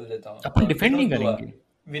एग्जांपल देता हूँ, अपन डिफेंड नहीं करेंगे।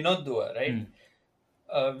 विनोद दुआ, राइट?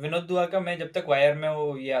 विनोद दुआ का मैं जब तक वायर में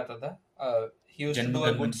वो ये आता था, he used to do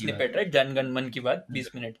a good snippet, right? जनगण मन की बात 20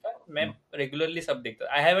 मिनट का, मैं रेगुलरली सब देखता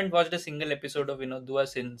था। I haven't watched a single episode of Vinod दुआ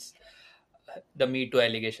since the Me Too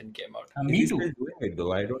allegation came out. Me too.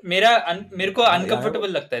 मेरे को अनकंफर्टेबल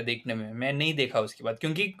लगता है देखने में, मैं नहीं देखा उसके बाद,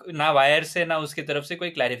 क्योंकि ना वायर से ना उसकी तरफ से कोई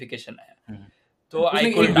क्लैरिफिकेशन आया। तो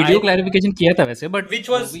एक वीडियो क्लैरिफिकेशन किया था वैसे, but which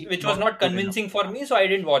was not convincing for me, so I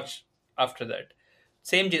didn't watch after that.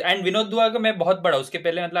 Same चीज। एंड विनोद दुआ का मैं बहुत बड़ा, उसके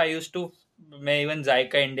पहले मतलब आई यूज्ड टू, मैं इवन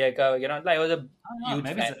जायका इंडिया का वगैरह, मतलब I was a huge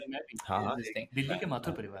fan. Delhi के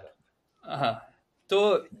माथुर परिवार। हाँ,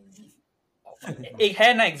 तो एक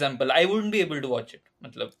है ना example, I wouldn't be able to watch it,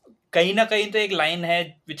 मतलब कहीं ना कहीं तो एक लाइन है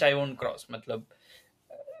विच आई वोंट क्रॉस, मतलब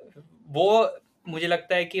वो मुझे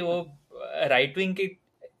लगता है कि वो राइट विंग की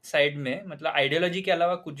साइड में, मतलब आइडियोलॉजी के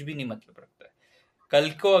अलावा कुछ भी नहीं मतलब रखता है। कल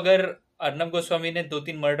को अगर अर्नब गोस्वामी ने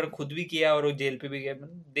 2-3 मर्डर खुद भी किया और वो जेल पे भी गया,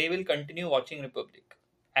 they will continue watching Republic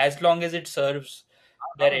as long as it serves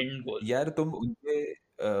there and गोल। यार तुम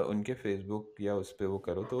उनके फेसबुक या उस पे वो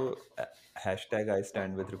करो तो #I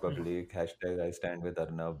stand with Republic, #I stand with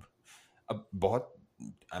Arnab, अब बहुत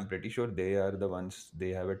I'm pretty sure they are the ones, they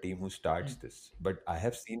have a team who starts this, but I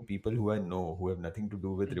have seen people who I know who have nothing to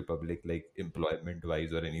do with Republic, like employment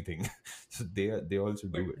wise or anything, so they also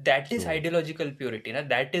do it. That is ideological purity ना,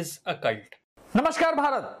 that is a cult. नमस्कार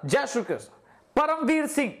भारत, जय Shri Krishna. Paramvir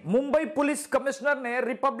Singh, Mumbai police commissioner ने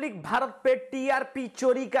Republic Bharat पे TRP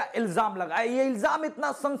चोरी का इल्जाम लगाया। ये इल्जाम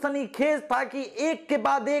इतना सनसनीखेज था कि एक के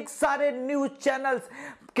बाद एक सारे न्यूज चैनल्स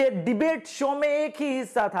के डिबेट शो में एक ही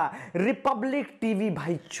हिस्सा था, रिपब्लिक टीवी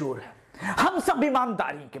भाई चोर है, हम सब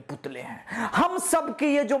ईमानदारी के पुतले हैं, हम सब के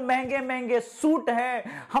ये जो महंगे महंगे सूट हैं,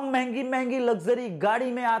 हम महंगी महंगी लग्जरी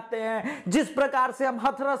गाड़ी में आते हैं, जिस प्रकार से हम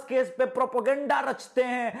हथरस केस पे प्रोपेगेंडा रचते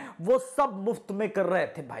हैं, वो सब मुफ्त में कर रहे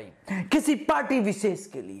थे भाई, किसी पार्टी विशेष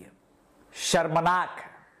के लिए। शर्मनाक है,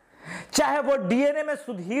 चाहे वो डीएनए में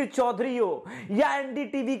सुधीर चौधरी हो, या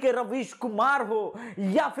एनडीटीवी के रवीश कुमार हो,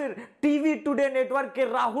 या फिर टीवी टुडे नेटवर्क के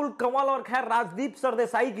राहुल कंवल, और खैर राजदीप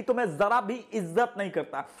सरदेसाई की तो मैं जरा भी इज्जत नहीं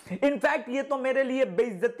करता, इनफैक्ट ये तो मेरे लिए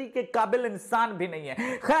बेइज्जती के काबिल इंसान भी नहीं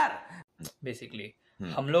है। खैर बेसिकली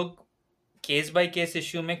हम लोग केस बाय केस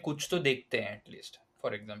इश्यू में कुछ तो देखते हैं एटलीस्ट।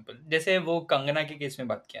 फॉर एग्जांपल जैसे वो कंगना के केस में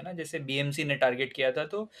बात किया ना, जैसे बीएमसी ने टारगेट किया था,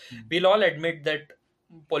 तो we'll all admit that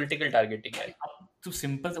political targeting है। तो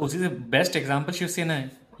सिंपल उसी से बेस्ट एग्जांपल शिवसेना है।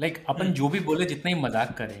 लाइक अपन जो भी बोले, जितना ही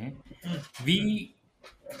मजाक करें, we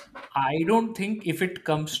I don't think if it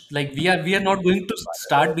comes like we are not going to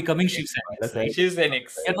start becoming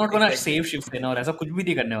शिवसेनिक्स। We are not gonna save Shiv Sena, और ऐसा कुछ भी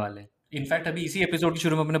नहीं करने वाले। इनफैक्ट अभी इसी एपिसोड के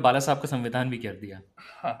शुरू में अपने बाला साहब का संविधान भी कर दिया।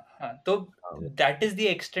 हाँ, तो that is the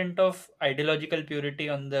extent of ideological purity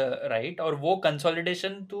on the right, और वो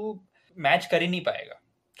कंसोलिडेशन तो मैच कर ही नहीं पाएगा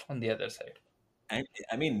on the other side.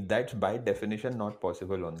 I mean that's by definition not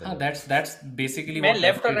possible on the left. That's basically मैं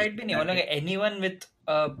left और right भी नहीं होना, anyone with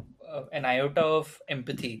an iota of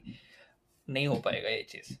empathy नहीं हो पाएगा ये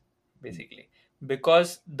चीज basically,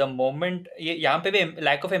 because the moment ये यहाँ पे भी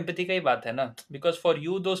lack of empathy का ही बात है ना, because for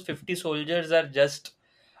you those 50 soldiers are just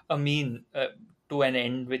a mean to an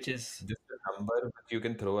end which is just a number which you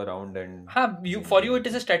can throw around and हाँ, for you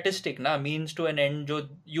it is a statistic ना, means to an end, जो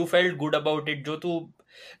you felt good about it,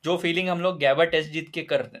 जो feeling हम लोग गैबा test जीत के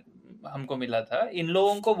कर हमको मिला था, इन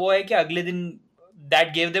लोगों को वो है कि अगले दिन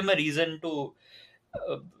that gave them a reason to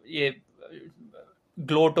ये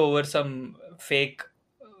gloat over some fake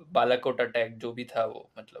Balakot attack जो भी था वो,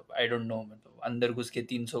 मतलब आई डोंट नो, मतलब अंदर घुस के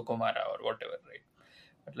 300 को मारा और व्हाटएवर, राइट,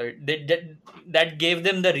 मतलब that gave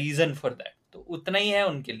them the reason for that. तो उतना ही है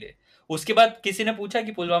उनके लिए। उसके बाद किसी ने पूछा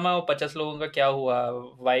कि पुलवामा वो 50 लोगों का क्या हुआ,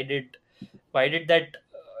 why did that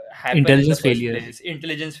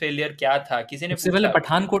intelligence failure क्या था, किसी ने पहले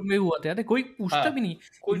पठानकोट में भी हुआ था, कोई पूछता भी नहीं,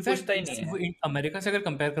 कोई पूछता ही नहीं है। अमेरिका से अगर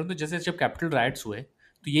कंपेयर करूं तो जैसे जब कैपिटल राइट्स हुए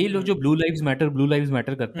तो यही लोग जो ब्लू लाइव्स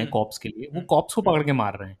मैटर करते हैं कॉप्स के लिए, वो कॉप्स को पकड़ के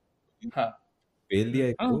मार रहे हैं। हाँ, फेल दिया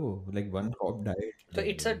एक लाइक वन कॉप डाइड। तो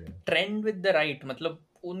it's a trend with the right, मतलब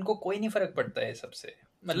उनको कोई नहीं फर्क पड़ता है सबसे।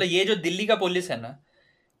 मतलब ये जो दिल्ली का पुलिस है ना,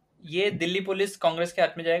 ये दिल्ली पुलिस कांग्रेस के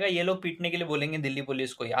हाथ में जाएगा, ये लोग पीटने के लिए बोलेंगे दिल्ली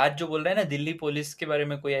पुलिस को ही। आज जो बोल रहे हैं ना दिल्ली पुलिस के बारे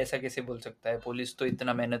में, कोई ऐसा कैसे बोल सकता है, पुलिस तो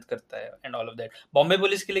इतना मेहनत करता है and all of that. Bombay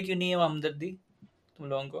police के लिए क्यों नहीं है हमदर्दी तुम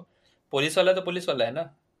लोगों को? पुलिस वाला तो पुलिस वाला है ना।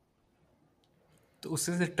 तो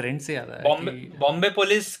उससे से ट्रेंड से याद आया बॉम्बे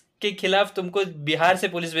पुलिस के खिलाफ तुमको बिहार से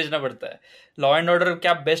पुलिस भेजना पड़ता है। लॉ एंड ऑर्डर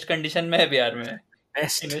क्या बेस्ट कंडीशन में है बिहार में,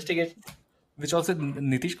 investigation which also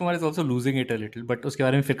Nitish Kumar is also losing it a little, but उसके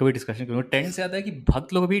बारे में फिर कभी डिस्कशन करूँगा। ट्रेंड से आता है कि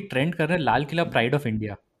भक्त लोग अभी ट्रेंड कर रहे हैं, Lal Qila pride of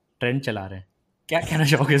India trend चला रहे हैं। क्या कहना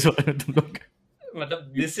चाहोगे इस बारे में तुम लोग?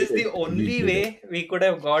 मतलब this is the only way we could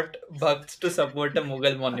have got bhakts to support a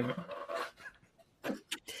Mughal monument.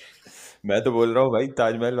 मैं तो बोल रहा हूँ भाई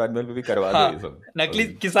ताजमहल पे भी करवा दो ये सब। नकली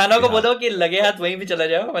किसानों को बोलो कि लगे हाथ वहीं भी चला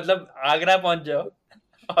जाओ, मतलब आगरा पहुंच जाओ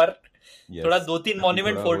और थोड़ा 2-3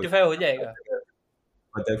 मॉन्यूमेंट फोर्टिफाई हो जाएगा।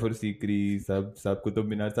 फतेहपुर सीकरी सब कुतुब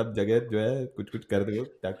मीनार सब जगह जो है कुछ कर दो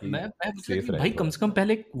ताकि मैं सेफ रहे। भाई कम से कम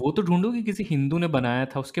पहले वो तो ढूंढो कि किसी हिंदू ने बनाया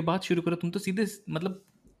था, उसके बाद शुरू करो। तुम तो सीधे मतलब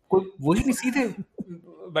कोई वो ही नहीं सीधे।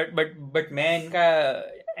 बट मैं इनका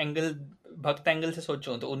एंगल भक्त एंगल से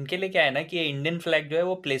सोचूं तो उनके लिए क्या है ना कि ये इंडियन फ्लैग जो है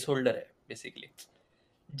वो प्लेस होल्डर है बेसिकली।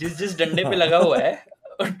 जिस डंडे पे लगा हुआ है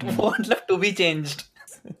वो मतलब टू बी चेंज्ड,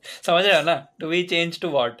 समझ रहे हो ना? To be changed to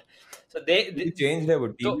what? So they change है वो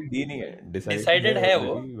टीवी नहीं है, डिसाइडेड है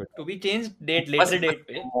वो to be changed date letter date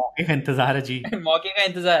पे। मौके का इंतजार है जी मौके का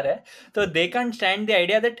इंतजार है। तो they can stand the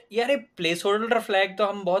idea that यार प्लेस होल्डर फ्लैग तो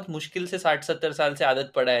हम बहुत मुश्किल से 60-70 साल से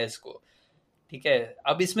आदत पड़ा है इसको, ठीक है?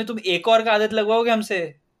 अब इसमें तुम एक और का आदत लगवाओगे हमसे,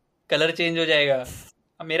 कलर चेंज हो जाएगा।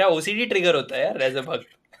 अब मेरा ओसीडी ट्रिगर होता है यार एज अ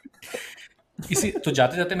भक्त। इसी तो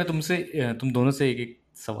जाते जाते मैं तुम दोनों से एक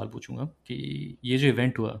सवाल पूछूंगा कि ये जो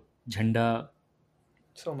इवेंट हुआ झंडा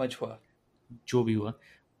सो मच हुआ जो भी हुआ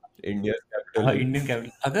इंडियन कैपिटल,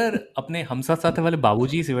 अगर अपने हम साथ वाले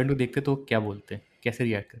बाबूजी इस इवेंट को देखते तो क्या बोलते, कैसे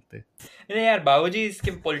रिएक्ट करते? नहीं यार बाबूजी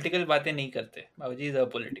इसके पॉलिटिकल बातें नहीं करते, बाबूजी इज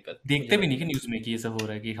पॉलिटिकल। देखते भी नहीं कि न्यूज़ में कि ये सब हो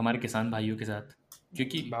रहा है कि हमारे किसान भाइयों के साथ,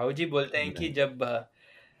 क्योंकि बाबूजी बोलते हैं कि जब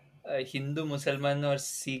हिंदू मुसलमान और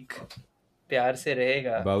सिख प्यार से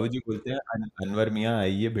रहेगा, बाबूजी बोलते हैं अनवर मियाँ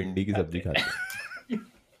आइए भिंडी की सब्जी खाते हैं।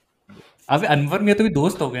 अब अनवर मियाँ तो भी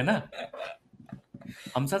दोस्त हो गए ना,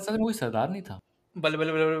 हम साथ में कोई सरदार नहीं था।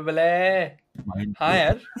 बले हाँ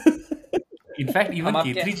यार इनफैक्ट इवन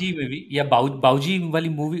K3G में भी या बाऊजी वाली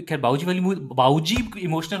मूवी, खैर बाऊजी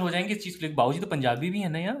इमोशनल हो जाएंगे इस चीज के लिए। बाऊजी तो पंजाबी भी है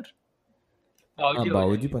ना यार।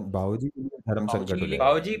 बाऊजी धर्म संकट हो जाएगा।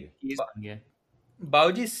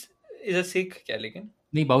 बाऊजी इज अ सिख क्या? लेकिन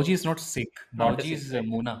नहीं, बाऊजी is not Sikh, बाऊजी is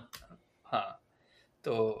Mona. हाँ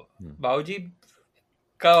तो बाऊजी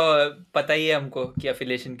का पता ही है हमको कि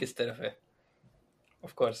एफिलिएशन किस तरफ है।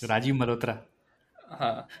 Of course. राजीव मल्होत्रा।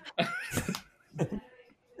 हाँ।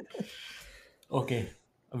 Okay.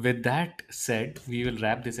 With that said, we will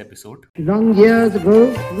wrap this episode. Long years ago,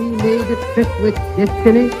 we made a trip with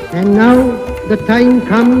destiny, and now the time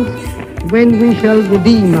comes when we shall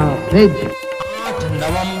redeem our pledge. 8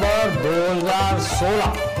 नवंबर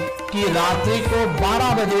 2016 की रात्रि को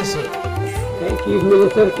 12 बजे से chief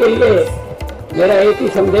minister के लिए मेरा एक ही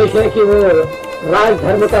संदेश है कि वो राज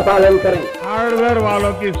धर्म का पालन करें। हार्डवेयर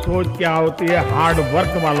वालों की सोच क्या होती है, हार्ड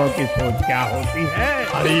वर्क वालों की सोच क्या होती है?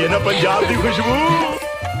 अरे ये ना पंजाब की खुशबू।